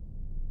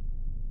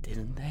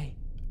 Didn't they?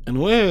 And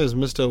where is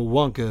Mr.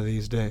 Wonka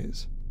these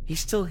days? He's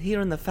still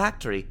here in the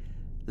factory.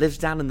 Lives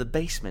down in the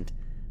basement.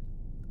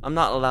 I'm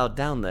not allowed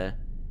down there.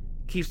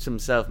 Keeps to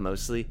himself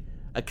mostly.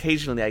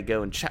 Occasionally I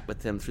go and chat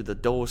with him through the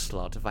door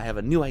slot if I have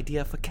a new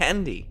idea for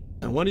candy.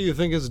 And what do you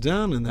think is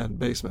down in that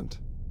basement?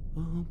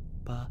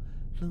 Oompa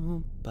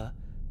loompa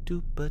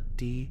doopa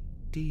dee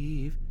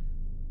deeve.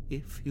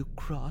 If you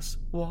cross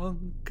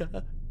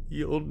Wonka,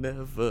 you'll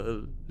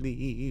never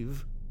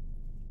leave.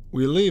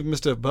 We leave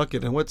Mr.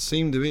 Bucket in what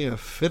seemed to be a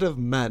fit of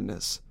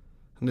madness,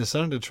 and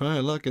decided to try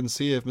our luck and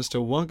see if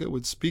Mr. Wonka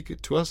would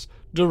speak to us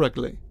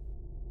directly.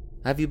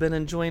 Have you been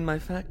enjoying my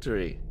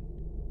factory?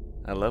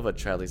 I love what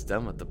Charlie's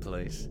done with the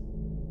place.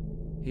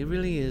 He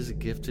really is a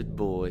gifted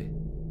boy.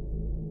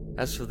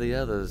 As for the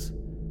others,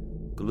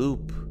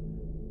 Gloop,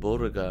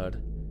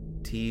 Beauregard,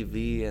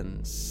 TV,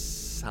 and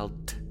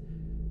Salt,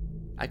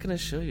 I can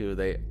assure you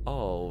they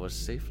all were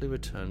safely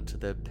returned to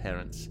their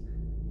parents.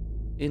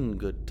 In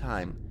good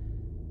time.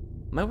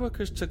 My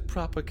workers took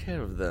proper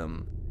care of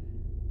them.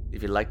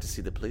 If you'd like to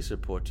see the police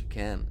report, you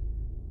can.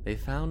 They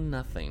found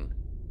nothing,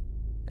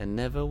 and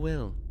never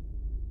will.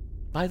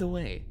 By the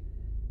way,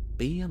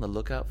 be on the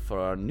lookout for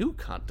our new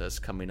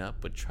contest coming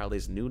up with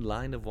Charlie's new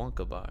line of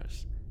Wonka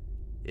bars.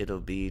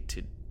 It'll be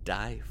to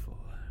die for.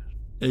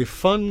 A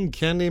fun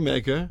candy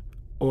maker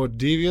or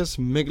devious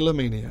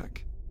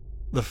megalomaniac.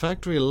 The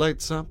factory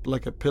lights up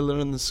like a pillar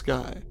in the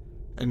sky,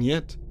 and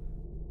yet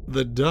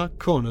the dark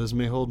corners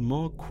may hold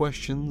more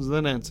questions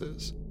than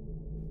answers.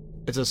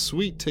 It's a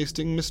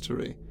sweet-tasting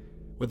mystery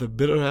with a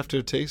bitter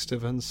aftertaste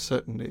of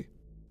uncertainty.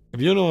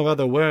 If you know about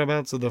the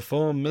whereabouts of the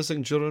 4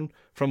 missing children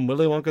from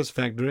Willy Wonka's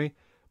factory,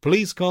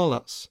 please call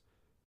us.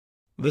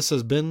 This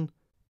has been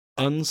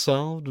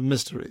Unsolved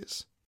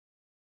Mysteries.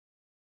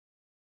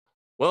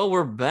 Well,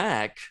 we're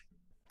back.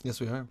 Yes,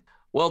 we are.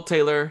 Well,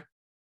 Taylor,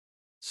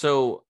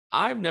 so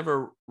I've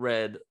never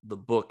read the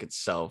book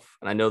itself,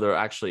 and I know there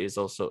actually is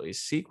also a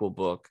sequel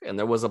book, and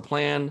there was a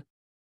planned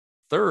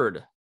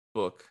 3rd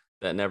book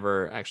that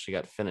never actually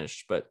got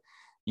finished, but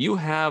you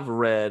have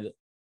read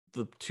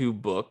the 2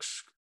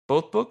 books,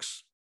 both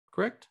books,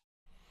 correct?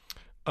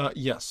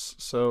 Yes.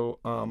 So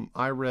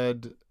I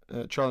read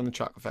Charlie and the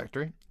Chocolate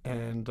Factory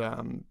and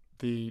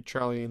the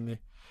Charlie and the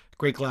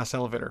Great Glass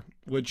Elevator,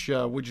 which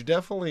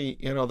definitely,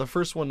 the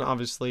first one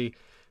obviously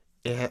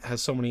it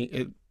has so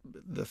many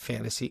the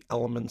fantasy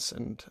elements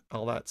and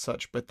all that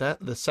such, but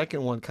the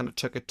second one kind of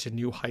took it to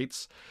new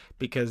heights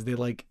because they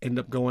end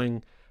up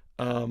going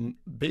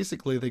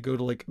basically they go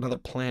to like another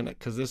planet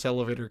because this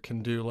elevator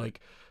can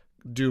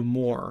do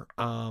more.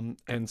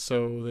 And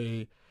so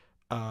they,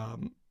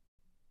 um,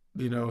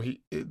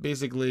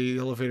 basically the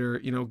elevator,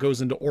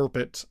 goes into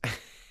orbit,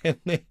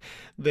 and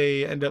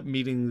they end up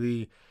meeting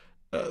the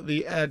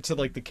add to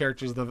like the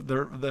characters,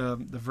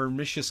 the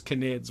vermicious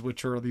canids,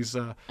 which are these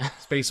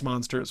space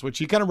monsters, which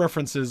he kind of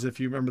references if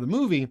you remember the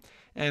movie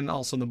and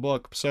also in the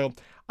book. So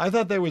I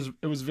thought that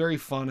it was very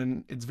fun,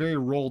 and it's very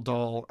Roald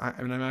Dahl.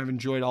 I mean, I've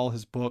enjoyed all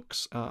his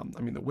books. I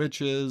mean, The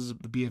Witches,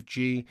 the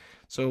BFG,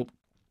 so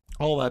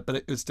all that.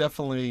 But it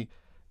definitely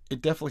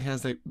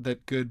has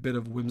that good bit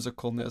of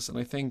whimsicalness, and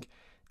I think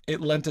it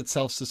lent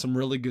itself to some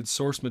really good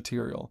source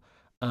material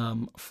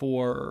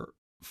for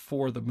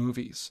the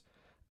movies.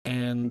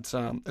 And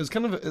it was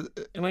kind of,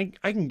 and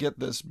I can get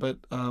this, but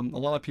a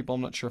lot of people,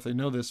 I'm not sure if they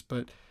know this,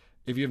 but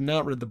if you have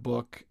not read the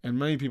book, and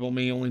many people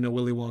may only know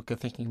Willy Wonka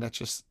thinking that's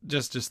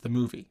just the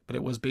movie, but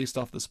it was based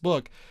off this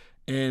book.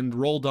 And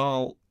Roald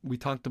Dahl, we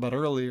talked about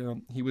earlier,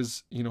 he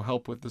was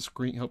help create the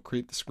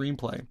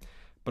screenplay.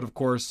 But of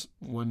course,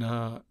 when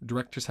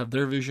directors have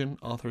their vision,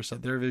 authors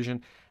have their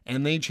vision,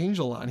 and they change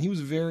a lot. And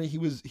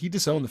he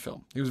disowned the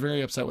film. He was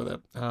very upset with it,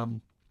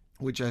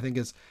 which I think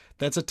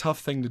that's a tough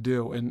thing to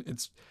do. And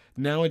it's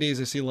nowadays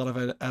I see a lot of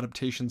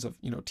adaptations of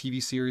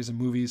TV series and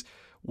movies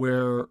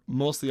where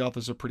most of the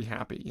authors are pretty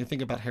happy. You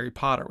think about Harry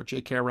Potter with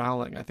J.K.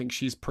 Rowling. I think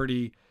she's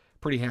pretty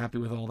happy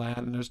with all that.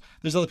 And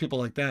there's other people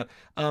like that.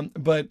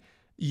 But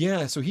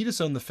yeah, so he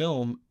disowned the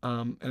film,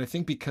 and I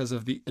think because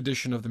of the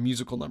addition of the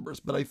musical numbers.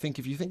 But I think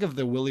if you think of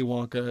the Willy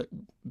Wonka,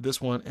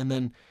 this one, and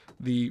then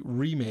the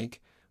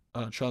remake,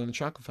 Charlie and the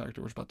Chocolate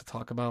Factory, we're about to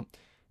talk about,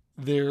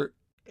 there,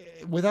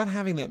 without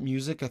having that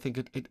music, I think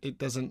it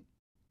doesn't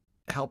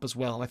help as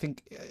well. And I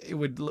think it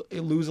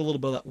lose a little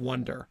bit of that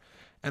wonder.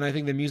 And I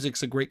think the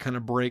music's a great kind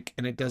of break,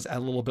 and it does add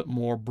a little bit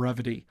more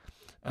brevity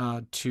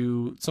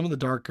to some of the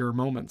darker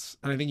moments.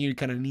 And I think you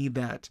kind of need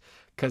that,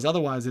 because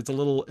otherwise it's a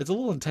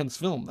little intense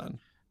film then.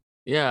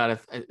 Yeah,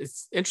 and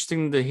it's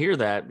interesting to hear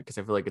that, because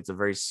I feel like it's a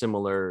very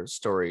similar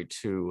story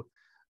to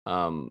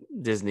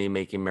Disney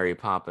making Mary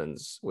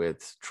Poppins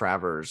with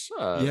Travers.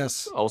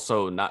 Yes.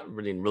 Also not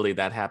really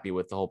that happy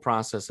with the whole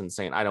process and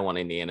saying, I don't want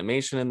any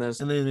animation in this.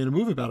 And they made a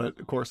movie about it,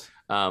 of course.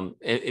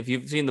 If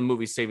you've seen the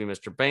movie Saving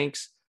Mr.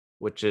 Banks,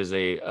 which is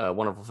a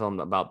wonderful film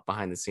about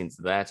behind the scenes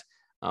of that,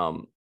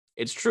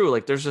 it's true.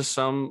 Like, there's just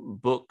some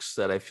books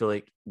that I feel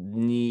like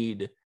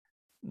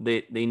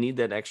they need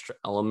that extra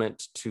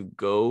element to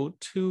go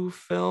to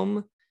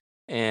film.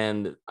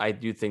 And I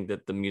do think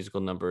that the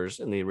musical numbers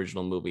in the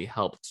original movie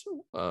helped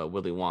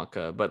Willy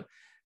Wonka. But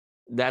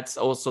that's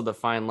also the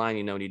fine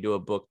line, when you do a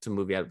book to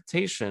movie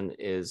adaptation,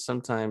 is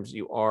sometimes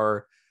you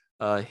are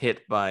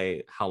hit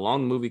by how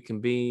long the movie can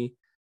be,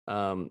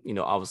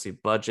 obviously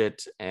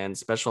budget and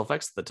special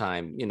effects at the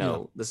time.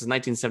 This is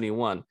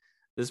 1971.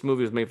 This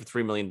movie was made for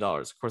 $3 million.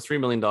 Of course, $3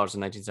 million in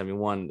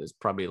 1971 is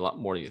probably a lot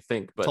more than you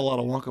think. But it's a lot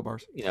of Wonka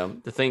bars.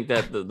 To think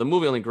that the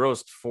movie only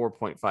grossed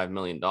 $4.5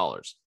 million.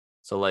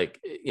 So,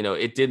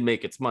 it did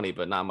make its money,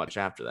 but not much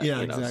after that.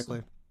 Yeah,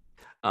 exactly.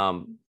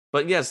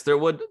 But yes, there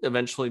would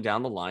eventually,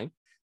 down the line,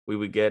 we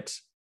would get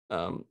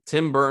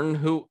Tim Burton,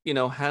 who,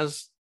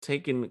 has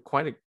taken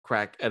quite a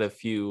crack at a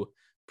few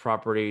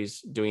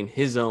properties, doing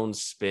his own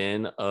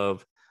spin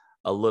of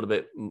a little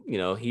bit,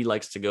 he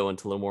likes to go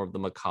into a little more of the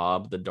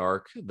macabre, the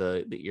dark,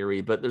 the eerie,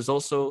 but there's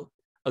also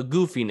a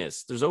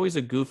goofiness. There's always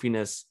a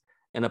goofiness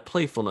and a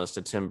playfulness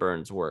to Tim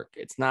Burton's work.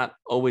 It's not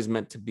always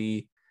meant to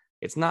be,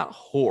 it's not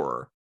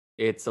horror.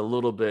 It's a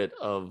little bit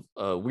of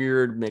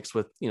weird mixed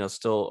with,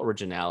 still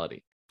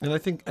originality. And I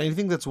think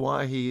that's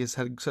why he has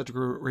had such a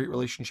great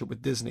relationship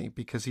with Disney,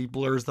 because he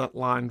blurs that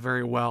line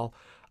very well,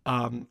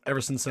 ever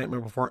since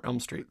Nightmare Before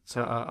Elm Street.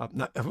 So,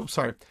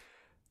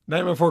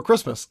 Nightmare Before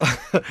Christmas.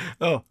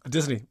 Oh,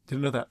 Disney.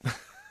 Didn't know that.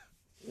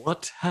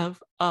 What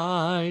have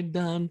I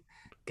done?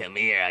 Come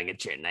here, I'll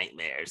get your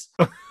nightmares.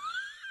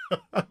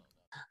 But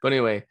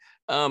anyway,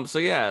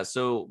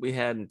 so we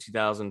had in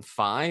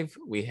 2005,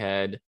 we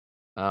had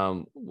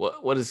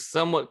what is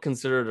somewhat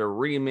considered a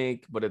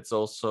remake, but it's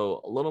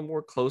also a little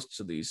more close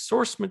to the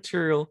source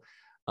material.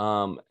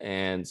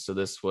 And so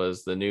this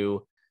was the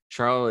new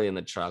Charlie and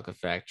the Chocolate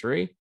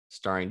Factory,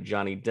 starring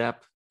Johnny Depp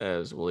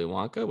as Willy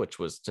Wonka, which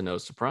was to no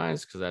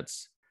surprise, because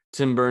that's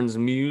Tim Burton's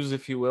muse,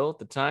 if you will, at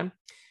the time.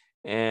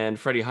 And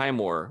Freddie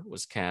Highmore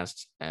was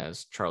cast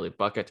as Charlie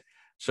Bucket.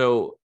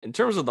 So in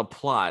terms of the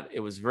plot, it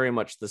was very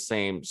much the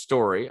same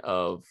story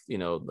of,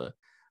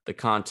 the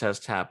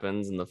contest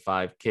happens and the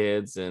 5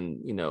 kids, and,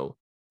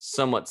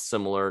 somewhat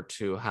similar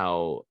to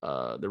how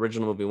the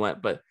original movie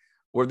went. But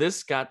where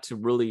this got to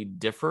really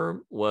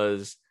differ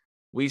was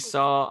we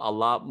saw a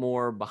lot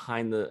more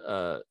behind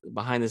the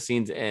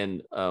scenes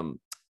and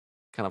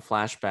kind of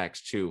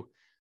flashbacks to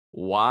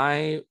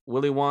why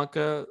Willy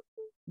Wonka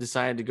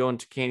decided to go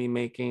into candy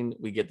making.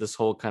 We get this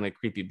whole kind of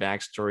creepy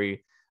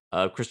backstory.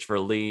 Christopher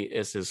Lee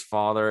is his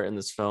father in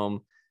this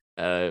film,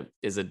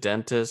 is a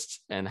dentist,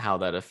 and how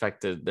that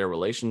affected their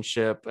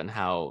relationship, and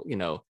how,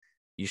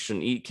 you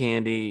shouldn't eat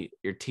candy,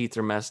 your teeth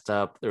are messed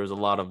up. There was a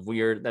lot of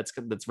weird, that's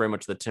very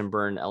much the Tim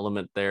Burton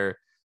element there.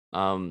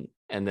 And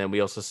then we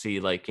also see,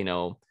 like,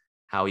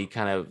 how he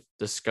kind of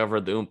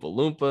discovered the Oompa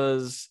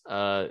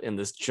Loompas in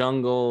this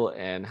jungle,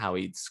 and how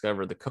he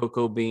discovered the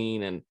cocoa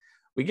bean. And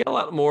we get a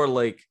lot more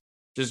like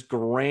just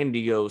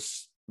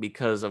grandiose,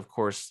 because of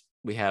course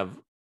we have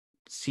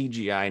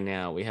CGI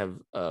now. We have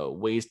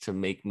ways to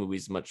make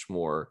movies much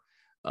more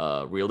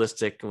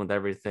realistic with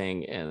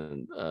everything,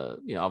 and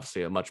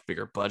obviously a much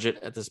bigger budget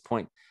at this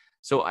point.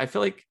 So I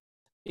feel like,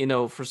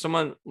 for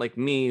someone like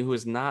me who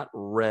has not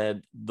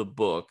read the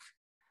book,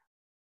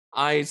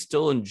 I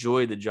still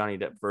enjoy the Johnny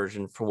Depp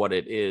version for what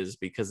it is,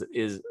 because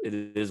it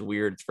is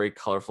weird. It's very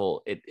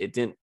colorful. It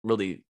didn't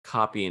really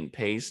copy and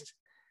paste,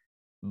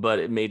 but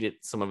it made it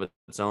some of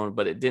its own.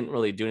 But it didn't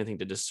really do anything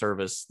to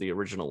disservice the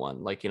original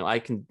one. Like, I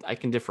can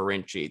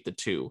differentiate the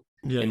two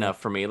enough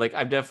for me. Like,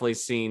 I've only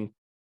seen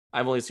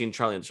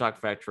Charlie and the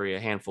Chocolate Factory a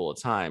handful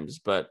of times,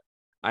 but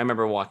I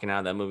remember walking out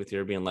of that movie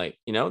theater being like,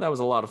 that was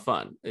a lot of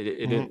fun.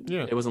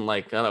 It wasn't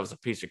like, oh, that was a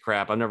piece of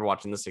crap, I'm never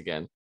watching this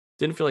again.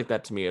 Didn't feel like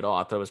that to me at all.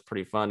 I thought it was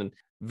pretty fun, and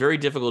very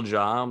difficult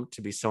job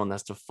to be someone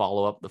that's to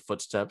follow up the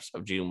footsteps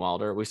of Gene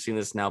Wilder. We've seen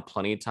this now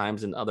plenty of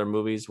times in other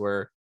movies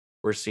where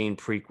we're seeing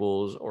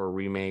prequels or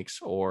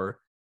remakes, or,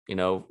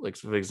 like,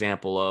 for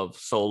example of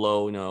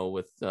Solo,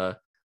 with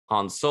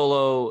Han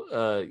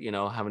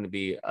Solo, having to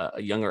be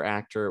a younger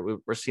actor.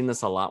 We're seeing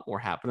this a lot more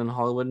happen in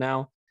Hollywood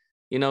now.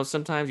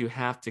 Sometimes you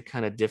have to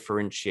kind of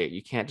differentiate.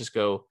 You can't just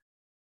go,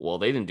 well,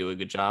 they didn't do a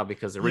good job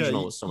because the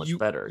original was so much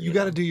better. You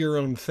got to do your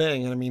own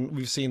thing. And I mean,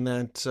 we've seen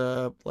that,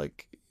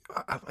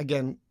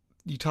 again,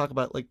 you talk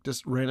about like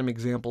just random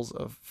examples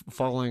of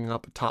following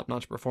up a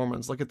top-notch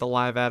performance. Look at the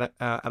live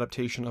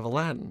adaptation of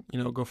Aladdin.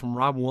 Go from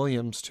Rob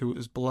Williams, to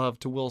his beloved,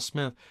 to Will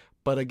Smith,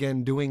 but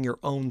again, doing your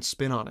own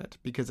spin on it,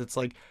 because it's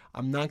like,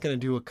 I'm not going to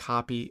do a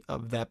copy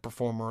of that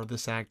performer or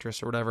this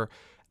actress or whatever.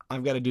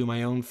 I've got to do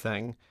my own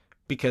thing,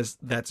 because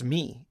that's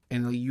me,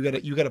 and you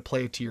got to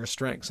play it to your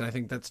strengths. And I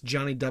think that's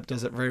Johnny Depp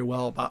does it very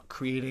well about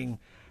creating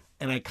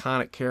an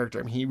iconic character.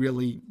 I mean, he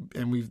really,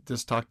 and we've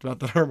just talked about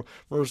that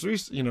most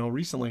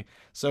recently.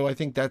 So I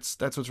think that's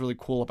what's really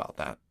cool about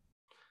that.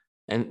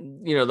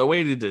 And the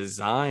way to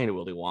design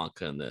Willy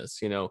Wonka in this,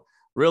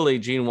 really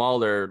Gene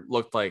Wilder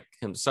looked like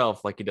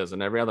himself, like he does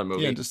in every other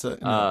movie. Yeah, just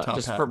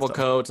purple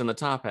coats and the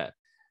top hat.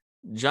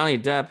 Johnny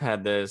Depp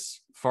had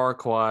this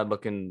Farquaad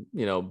looking,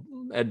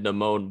 Edna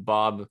Mode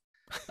Bob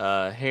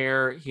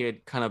hair. He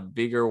had kind of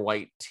bigger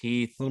white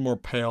teeth, a little more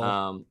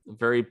pale,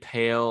 very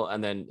pale.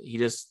 And then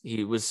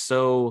he was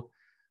so,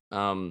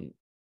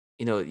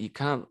 you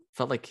kind of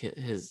felt like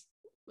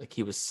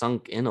he was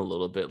sunk in a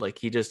little bit. Like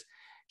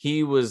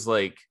he was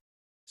like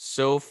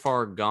so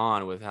far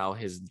gone with how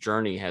his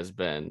journey has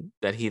been,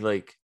 that he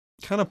like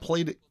kind of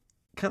played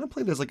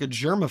as like a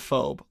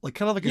germaphobe, like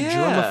kind of like a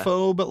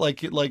germaphobe, but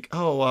like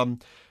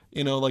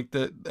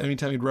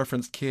anytime he'd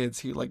reference kids,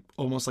 he like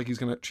almost like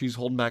she's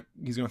holding back,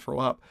 he's gonna throw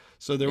up.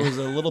 So there was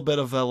a little bit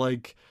of a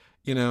like,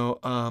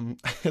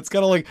 it's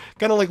kind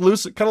of like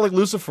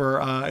Lucifer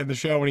in the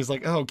show when he's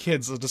like, oh,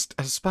 kids, I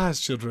despise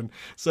children.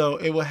 So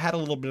it had a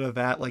little bit of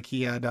that, like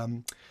he had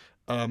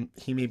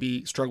he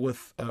maybe struggled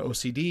with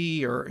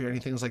OCD or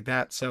anything like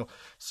that. So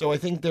I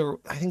think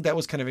that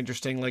was kind of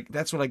interesting. Like,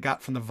 that's what I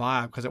got from the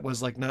vibe, because it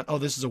was like, not, oh,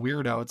 this is a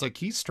weirdo. It's like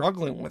he's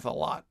struggling with a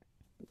lot.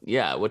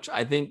 Yeah, which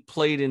I think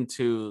played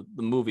into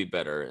the movie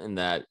better, in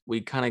that we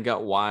kind of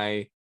got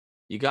why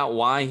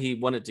he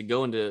wanted to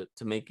go into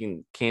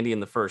making candy in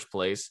the first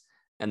place.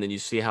 And then you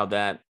see how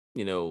that,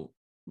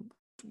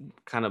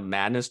 kind of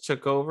madness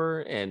took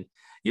over. And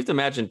you have to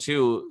imagine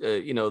too,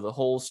 the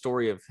whole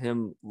story of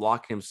him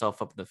locking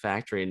himself up in the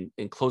factory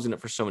and closing it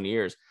for so many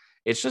years.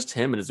 It's just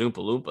him and his Oompa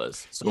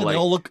Loompas. So yeah, they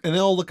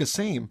all look the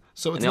same.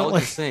 So it's not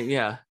like the same.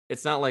 Yeah,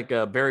 it's not like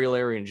Barry,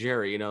 Larry, and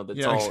Jerry.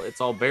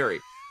 It's all Barry.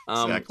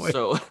 Exactly.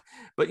 So,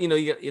 but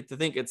you have to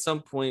think, at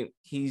some point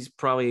he's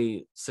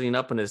probably sitting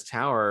up in his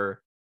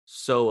tower,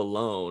 so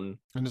alone,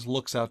 and just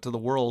looks out to the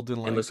world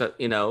and looks at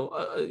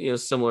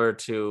similar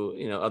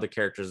to other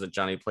characters that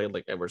Johnny played,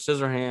 like Edward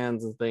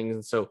Scissorhands and things.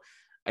 And so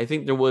I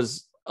think there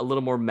was a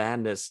little more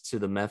madness to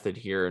the method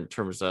here, in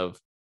terms of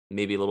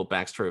maybe a little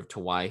backstory of to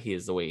why he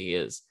is the way he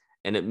is.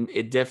 And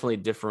it definitely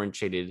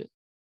differentiated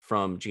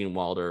from Gene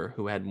Wilder,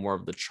 who had more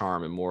of the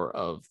charm and more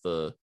of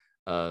the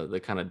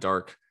kind of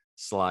dark,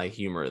 sly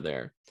humor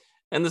there.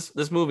 And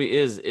this movie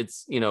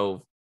it's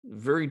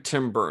very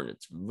Tim Burton.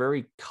 It's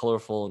very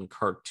colorful and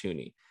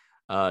cartoony.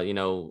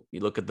 You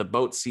look at the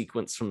boat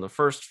sequence from the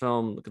first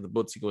film, look at the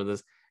boat sequence of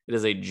this. It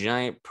is a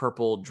giant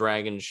purple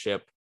dragon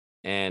ship,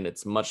 and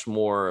it's much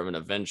more of an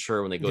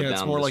adventure when they go down.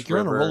 It's more this like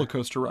river. You're on a roller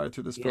coaster ride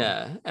through this film.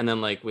 Yeah, and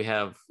then like we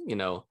have,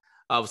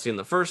 obviously in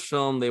the first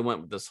film they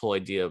went with this whole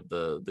idea of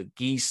the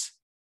geese,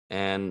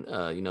 and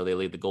they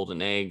lay the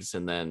golden eggs,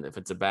 and then if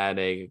it's a bad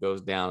egg, it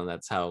goes down, and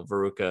that's how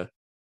Veruca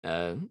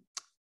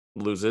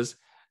loses.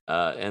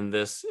 And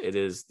it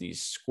is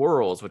these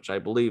squirrels, which I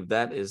believe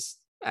that is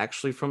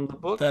actually from the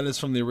book. That is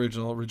from the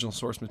original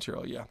source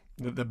material. Yeah,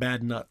 the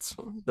bad nuts.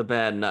 The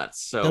bad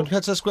nuts. So Don't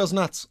catch that squirrel's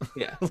nuts.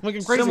 yeah, It's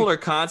looking crazy. similar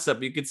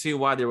concept. You could see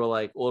why they were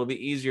like, well, it'll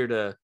be easier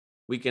to.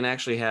 We can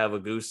actually have a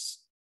goose,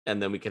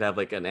 and then we could have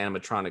like an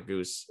animatronic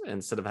goose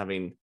instead of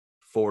having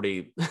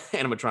 40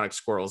 animatronic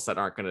squirrels that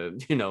aren't going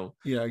to,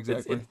 Yeah,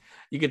 exactly.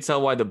 you could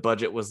tell why the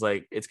budget was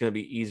like, it's going to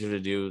be easier to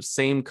do.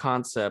 Same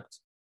concept,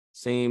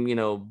 same,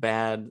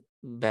 bad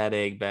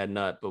egg, bad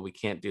nut, but we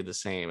can't do the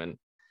same. And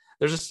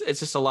it's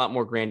just a lot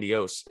more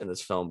grandiose in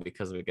this film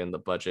because of, again, the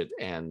budget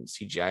and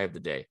CGI of the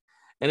day.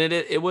 And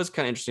it was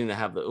kind of interesting to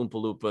have the Oompa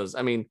Loompas.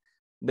 I mean,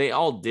 they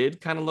all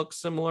did kind of look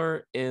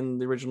similar in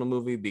the original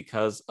movie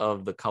because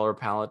of the color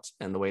palette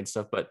and the way and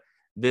stuff, but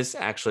this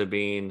actually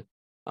being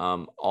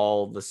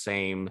all the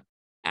same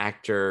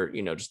actor,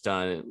 just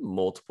done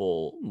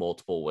multiple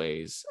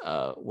ways,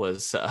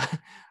 was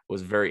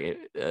very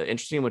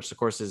interesting. Which of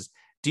course is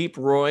Deep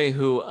Roy,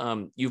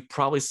 who you've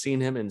probably seen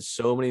him in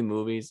so many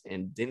movies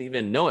and didn't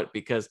even know it,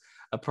 because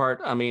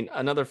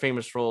another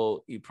famous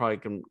role you probably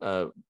can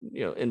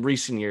in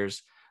recent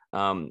years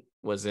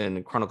was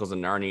in Chronicles of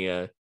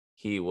Narnia.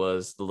 He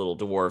was the little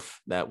dwarf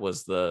that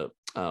was the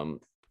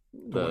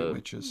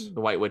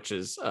White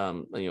Witch's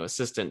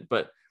assistant,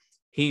 but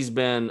he's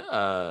been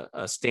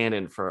a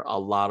stand-in for a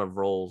lot of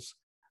roles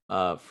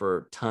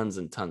for tons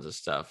and tons of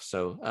stuff.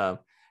 So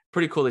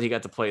pretty cool that he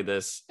got to play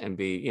this and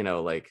be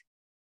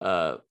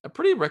a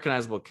pretty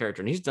recognizable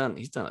character. And he's done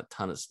a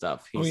ton of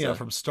stuff.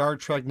 From Star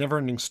Trek,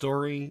 Neverending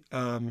Story.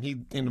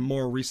 He in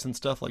more recent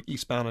stuff like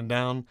Eastbound and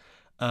Down.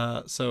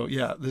 So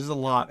yeah, there's a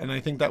lot, and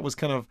I think that was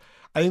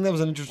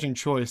an interesting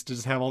choice to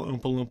just have all the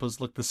Oompa Loompas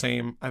look the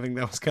same. I think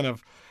that was kind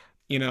of,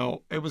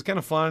 it was kind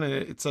of fun, and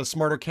it's a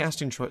smarter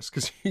casting choice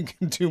because you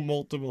can do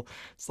multiple.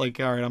 It's like,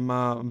 all right,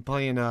 I'm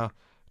playing a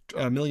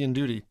Million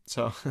Duty,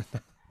 so.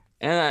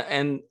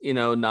 and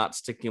not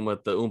sticking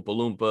with the Oompa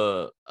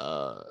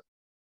Loompa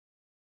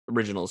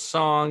original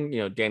song.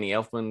 Danny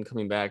Elfman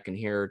coming back in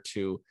here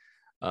to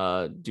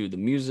do the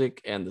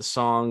music and the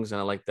songs, and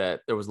I like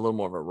that there was a little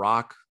more of a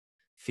rock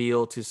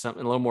feel to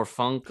something, a little more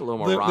funk, a little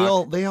more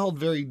rock. They all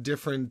very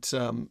different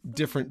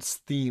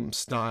theme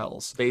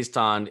styles based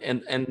on,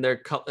 and their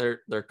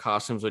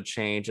costumes would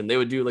change, and they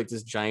would do like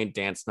this giant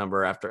dance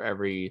number after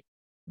every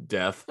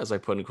death, as I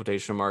put in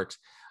quotation marks.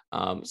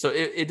 So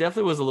it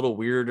definitely was a little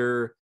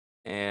weirder,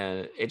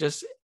 and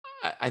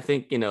I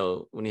think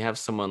when you have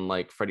someone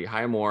like Freddie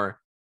Highmore,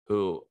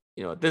 who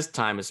at this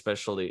time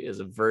especially is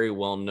a very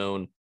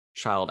well-known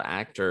child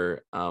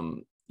actor,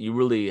 you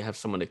really have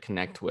someone to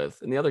connect with,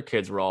 and the other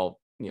kids were all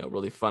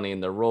really funny in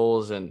their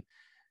roles, and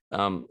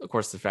of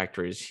course the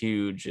factory is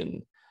huge,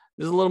 and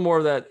there's a little more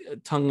of that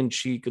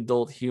tongue-in-cheek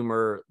adult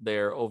humor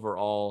there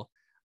overall,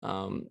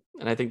 and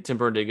I think Tim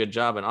Burton did a good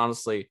job. And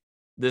honestly,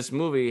 this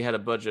movie had a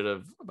budget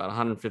of about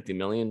 150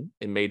 million.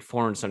 It made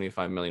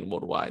 475 million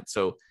worldwide,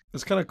 so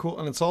it's kind of cool.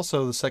 And it's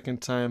also the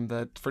second time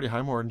that Freddie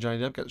Highmore and Johnny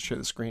Depp got to share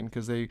the screen,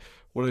 because they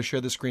would have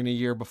shared the screen a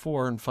year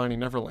before in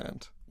Finding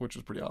Neverland, which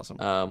was pretty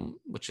awesome.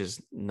 Which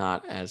is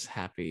not as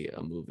happy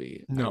a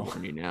movie. No, I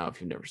you now if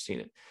you've never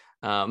seen it.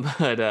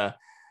 But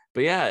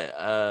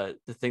yeah,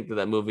 to think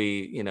that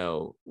movie,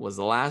 was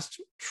the last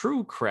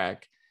true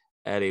crack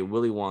at a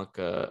Willy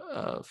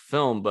Wonka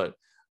film. But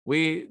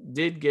we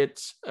did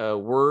get a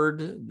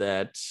word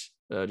that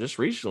just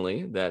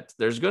recently that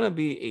there's going to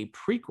be a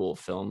prequel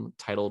film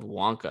titled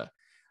Wonka,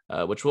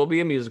 which will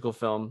be a musical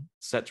film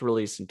set to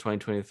release in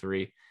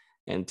 2023.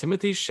 And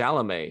Timothée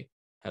Chalamet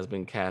has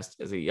been cast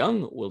as a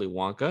young Willy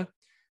Wonka.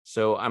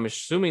 So I'm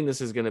assuming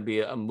this is going to be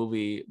a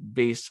movie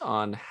based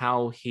on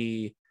how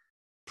he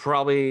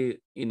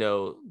probably,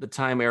 the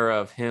time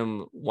era of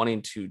him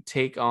wanting to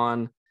take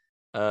on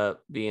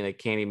being a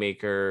candy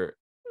maker,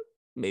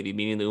 maybe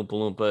meeting the Oompa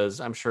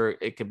Loompas. I'm sure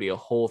it could be a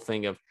whole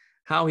thing of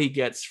how he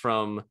gets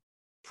from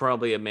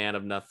probably a man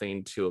of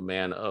nothing to a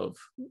man of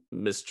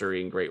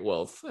mystery and great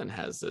wealth and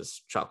has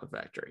this chocolate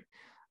factory,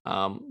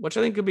 which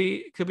I think could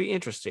be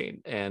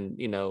interesting.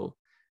 And,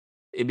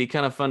 it'd be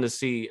kind of fun to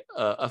see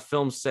a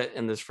film set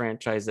in this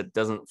franchise that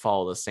doesn't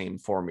follow the same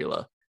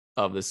formula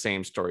of the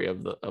same story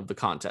of the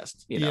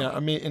contest. Yeah,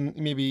 I mean, and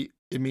maybe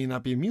it may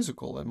not be a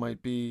musical. It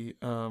might be.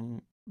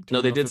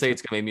 No, they did say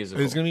it's going to be a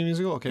musical. It's going to be a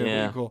musical? Okay,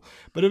 yeah. Really cool.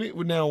 But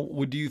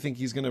do you think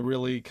he's going to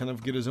really kind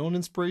of get his own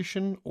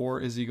inspiration,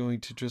 or is he going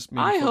to just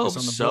maybe focus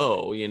on the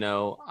book?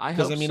 I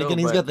hope so. Because, again,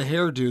 he's got the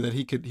hairdo that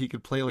he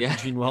could play like a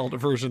Gene Wilder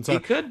version. So.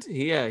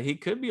 He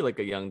could be like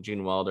a young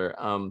Gene Wilder.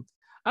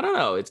 I don't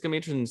know. It's going to be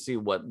interesting to see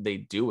what they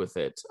do with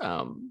it.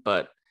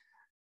 But,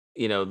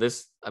 you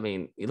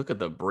look at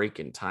the break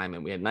in time,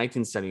 and we had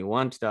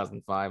 1971,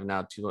 2005,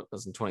 now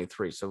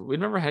 2023. So we've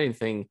never had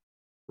anything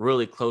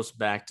really close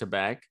back to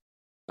back.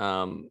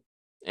 And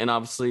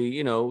obviously,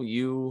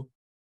 you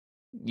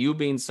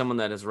being someone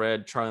that has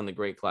read Charlie and the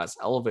Great Glass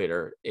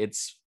Elevator,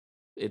 it's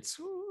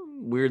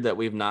weird that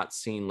we've not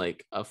seen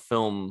like a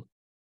film,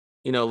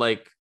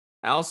 like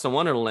Alice in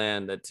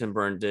Wonderland that Tim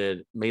Burton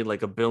did made like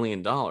 $1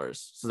 billion.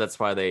 So that's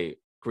why they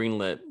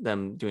greenlit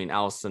them doing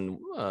Alice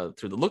Through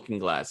the Looking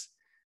Glass,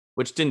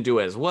 which didn't do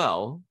as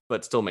well,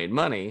 but still made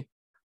money.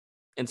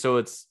 and so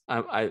it's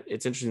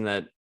interesting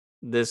that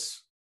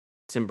this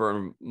Tim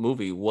Burton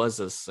movie was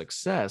a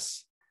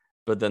success,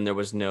 but then there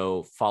was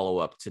no follow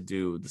up to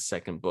do the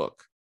second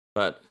book.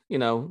 But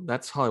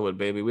that's Hollywood,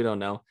 baby. We don't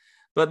know.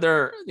 But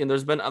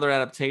there's been other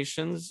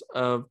adaptations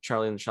of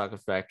Charlie and the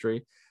Chocolate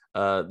Factory.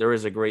 There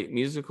is a great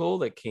musical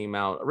that came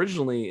out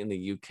originally in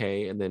the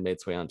UK and then made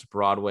its way onto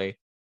Broadway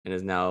and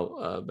has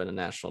now been a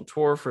national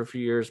tour for a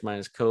few years,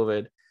 minus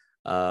COVID,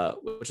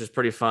 which is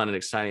pretty fun and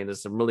exciting.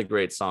 There's some really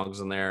great songs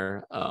in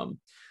there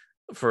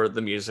for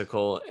the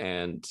musical,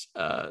 and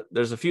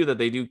there's a few that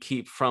they do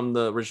keep from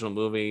the original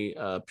movie,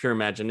 Pure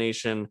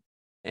Imagination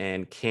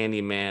and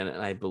Candyman,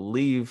 and I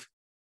believe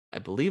the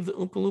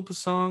Oompa Loompa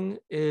song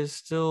is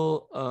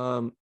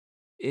still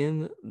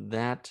in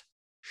that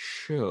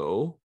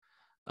show.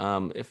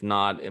 If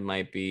not, it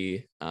might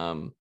be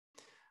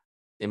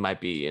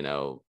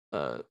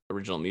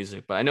original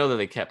music, but I know that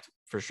they kept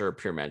for sure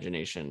Pure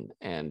Imagination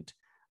and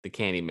the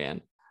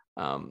Candyman.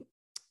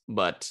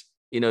 But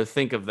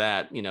think of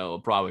that, a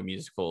Broadway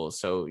musical.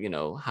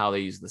 So how they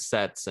use the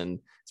sets, and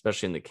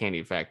especially in the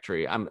Candy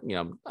Factory, I'm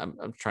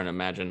trying to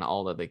imagine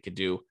all that they could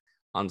do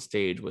on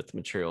stage with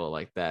material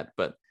like that.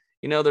 But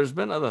there's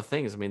been other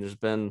things. I mean, there's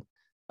been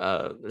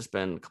a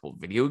couple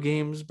video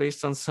games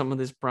based on some of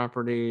these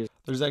properties.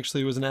 There's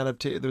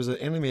an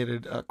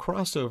animated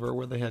crossover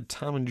where they had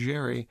Tom and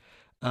Jerry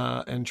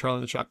and Charlie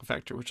and the Chocolate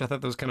Factory, which I thought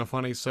that was kind of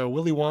funny. So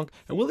Willy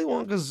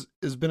Wonka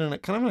has been in a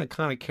kind of an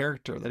iconic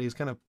character that he's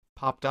kind of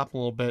popped up a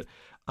little bit.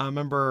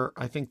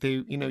 I think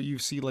they, you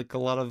see like a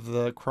lot of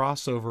the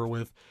crossover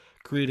with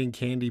creating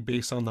candy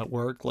based on that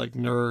work, like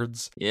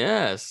Nerds.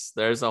 Yes,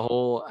 there's a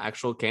whole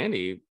actual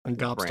candy and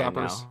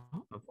Gobstoppers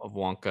of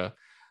Wonka.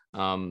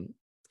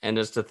 And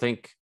just to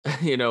think,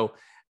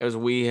 as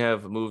we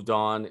have moved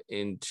on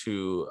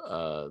into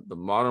the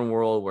modern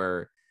world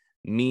where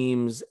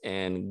memes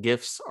and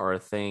GIFs are a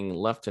thing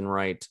left and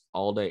right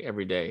all day,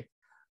 every day,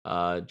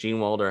 Gene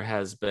Wilder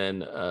has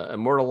been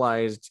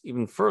immortalized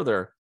even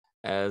further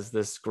as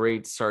this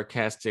great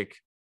sarcastic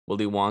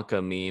Willy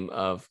Wonka meme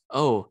of,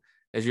 "Oh,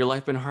 has your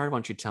life been hard? Why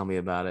don't you tell me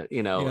about it?"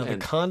 The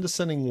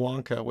condescending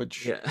Wonka,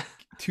 which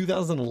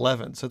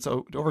 2011, so it's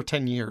over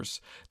 10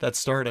 years that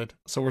started.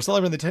 So we're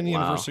celebrating the 10th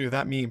anniversary of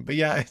that meme. But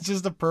yeah, it's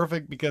just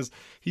because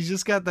he's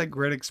just got that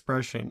great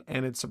expression,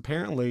 and it's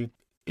apparently,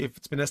 if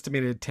it's been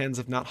estimated, tens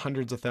if not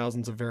hundreds of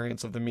thousands of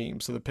variants of the meme.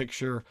 So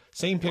the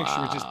same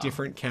picture with just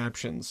different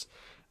captions.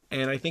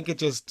 And I think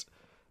it's just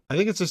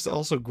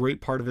also a great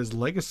part of his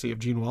legacy of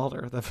Gene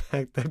Wilder, the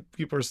fact that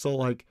people are still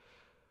like,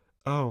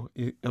 "Oh,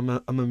 I'm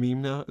a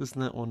meme now? Isn't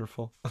that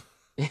wonderful?"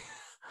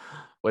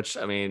 Which,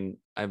 I mean,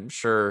 I'm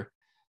sure,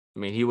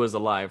 he was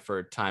alive for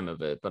a time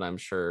of it, but I'm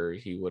sure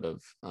he would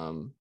have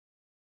been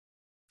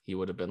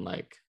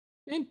like,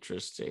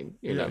 interesting,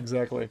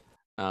 exactly.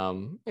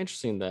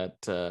 Interesting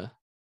that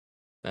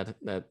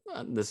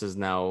this is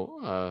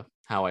now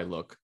how I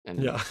look,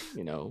 and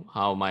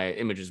how my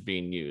image is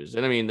being used.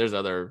 And there's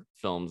other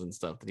films and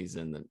stuff that he's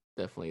in that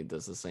definitely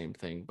does the same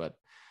thing, but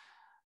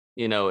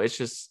it's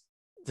just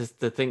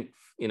to think,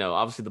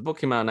 obviously the book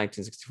came out in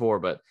 1964,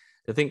 but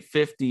to think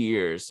 50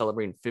 years,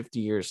 celebrating 50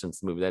 years since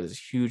the movie, that is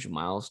a huge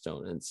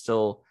milestone, and it's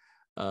still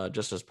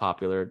just as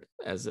popular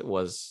as it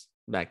was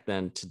back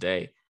then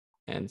today.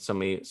 And so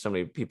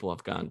many people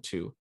have gone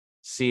to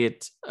see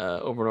it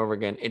over and over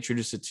again,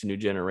 introduce it to new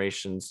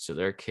generations, to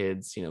their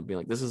kids, being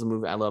like, "This is a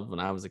movie I loved when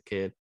I was a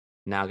kid.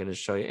 Now I'm going to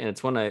show you." And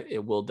it's one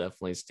it will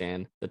definitely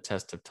stand the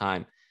test of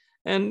time.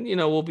 And,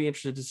 we'll be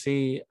interested to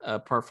see,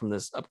 apart from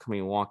this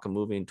upcoming Wonka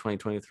movie in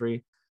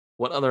 2023,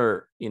 what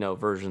other,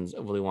 versions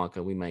of Willy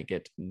Wonka we might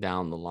get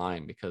down the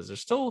line, because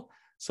there's still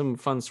some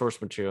fun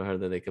source material here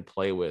that they could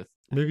play with.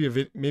 Maybe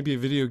a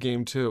video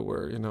game too,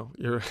 where,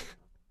 you're...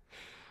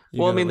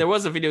 there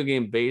was a video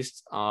game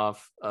based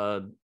off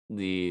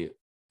the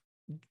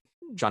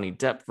Johnny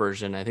Depp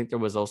version. I think there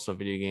was also a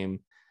video game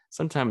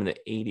sometime in the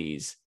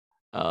 80s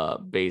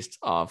based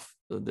off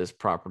of this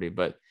property,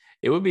 but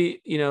it would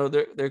be,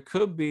 there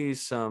could be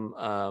some,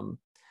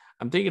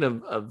 I'm thinking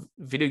of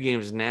video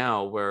games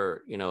now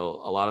where, a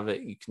lot of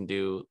it you can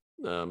do,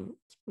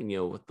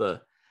 with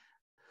the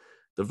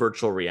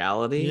virtual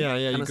reality. Yeah,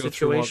 you go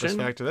through Wonka's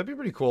Factory. That'd be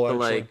pretty cool,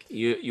 actually. Like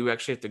you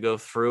actually have to go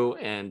through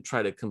and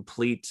try to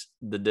complete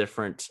the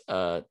different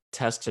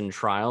tests and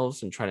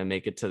trials and try to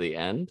make it to the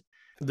end.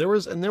 There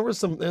was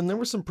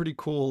some pretty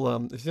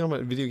cool, if you know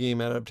about video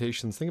game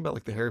adaptations, think about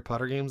like the Harry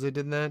Potter games they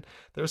did in that.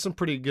 There were some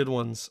pretty good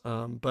ones.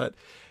 But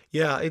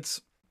yeah,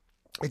 it's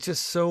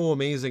just so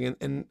amazing.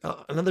 And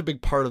another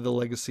big part of the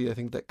legacy, I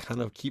think, that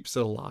kind of keeps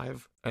it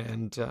alive.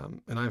 And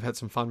I've had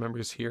some fond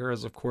memories here,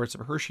 as of course,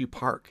 of Hershey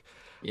Park.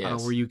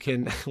 Yes.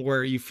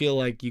 Where you feel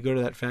like you go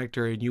to that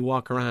factory and you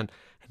walk around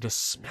and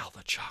just smell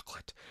the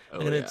chocolate.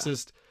 It's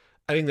just,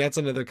 I think that's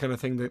another kind of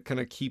thing that kind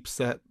of keeps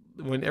that.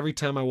 When every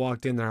time I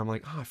walked in there, I'm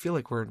like, I feel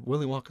like we're in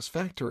Willy Wonka's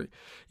factory.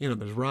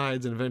 There's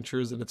rides and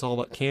adventures, and it's all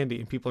about candy,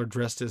 and people are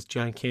dressed as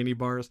giant candy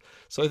bars.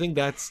 So I think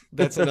that's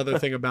another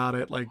thing about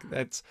it. Like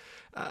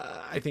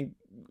I think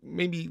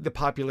maybe the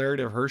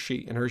popularity of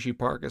Hershey and Hershey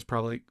Park is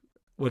probably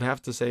would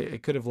have to say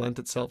it could have lent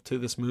itself to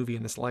this movie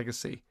and this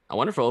legacy. I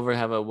wonder if we'll ever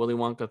have a Willy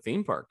Wonka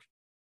theme park.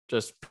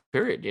 Just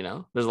period,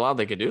 There's a lot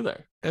they could do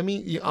there. I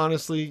mean, you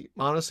honestly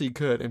you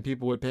could, and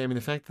people would pay. I mean,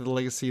 the fact that the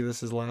legacy of this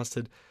has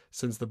lasted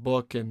since the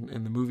book and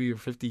the movie of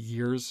 50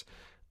 years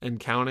and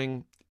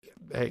counting,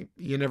 hey,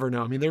 you never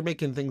know. I mean, they're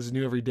making things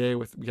new every day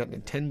we got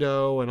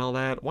Nintendo and all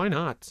that. Why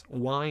not?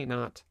 Why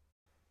not?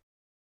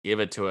 Give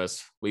it to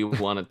us. We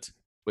want it.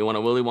 We want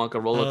a Willy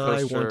Wonka roller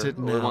coaster. I want it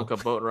now. Willy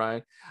Wonka boat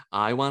ride.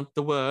 I want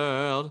the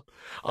world.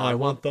 I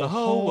want the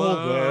whole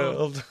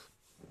world.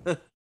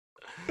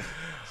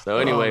 So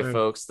anyway,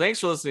 folks, thanks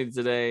for listening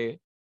today.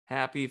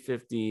 Happy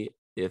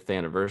 50th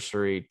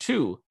anniversary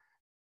to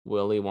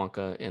Willy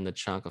Wonka and the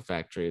Chocolate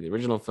Factory, the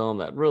original film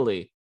that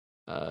really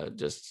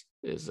just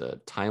is a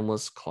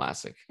timeless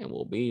classic and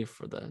will be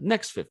for the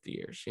next 50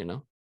 years,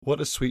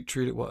 What a sweet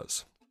treat it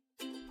was.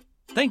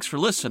 Thanks for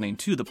listening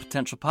to The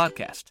Potential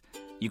Podcast.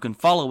 You can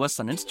follow us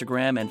on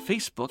Instagram and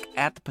Facebook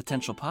at The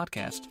Potential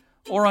Podcast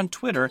or on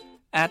Twitter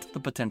at The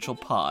Potential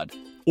Pod.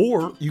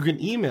 Or you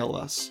can email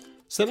us.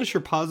 Send us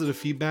your positive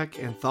feedback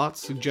and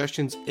thoughts,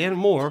 suggestions, and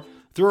more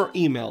through our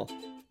email,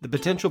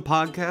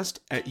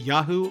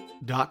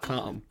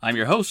 thepotentialpodcast@yahoo.com. I'm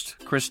your host,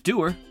 Chris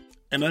Dewar.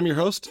 And I'm your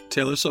host,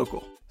 Taylor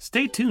Sokol.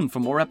 Stay tuned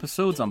for more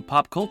episodes on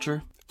pop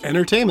culture,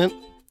 Entertainment,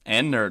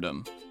 and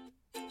nerdom.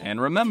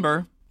 And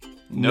remember,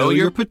 know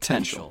your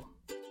potential.